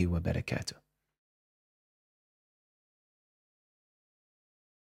rahmatullahi wa barakatuh.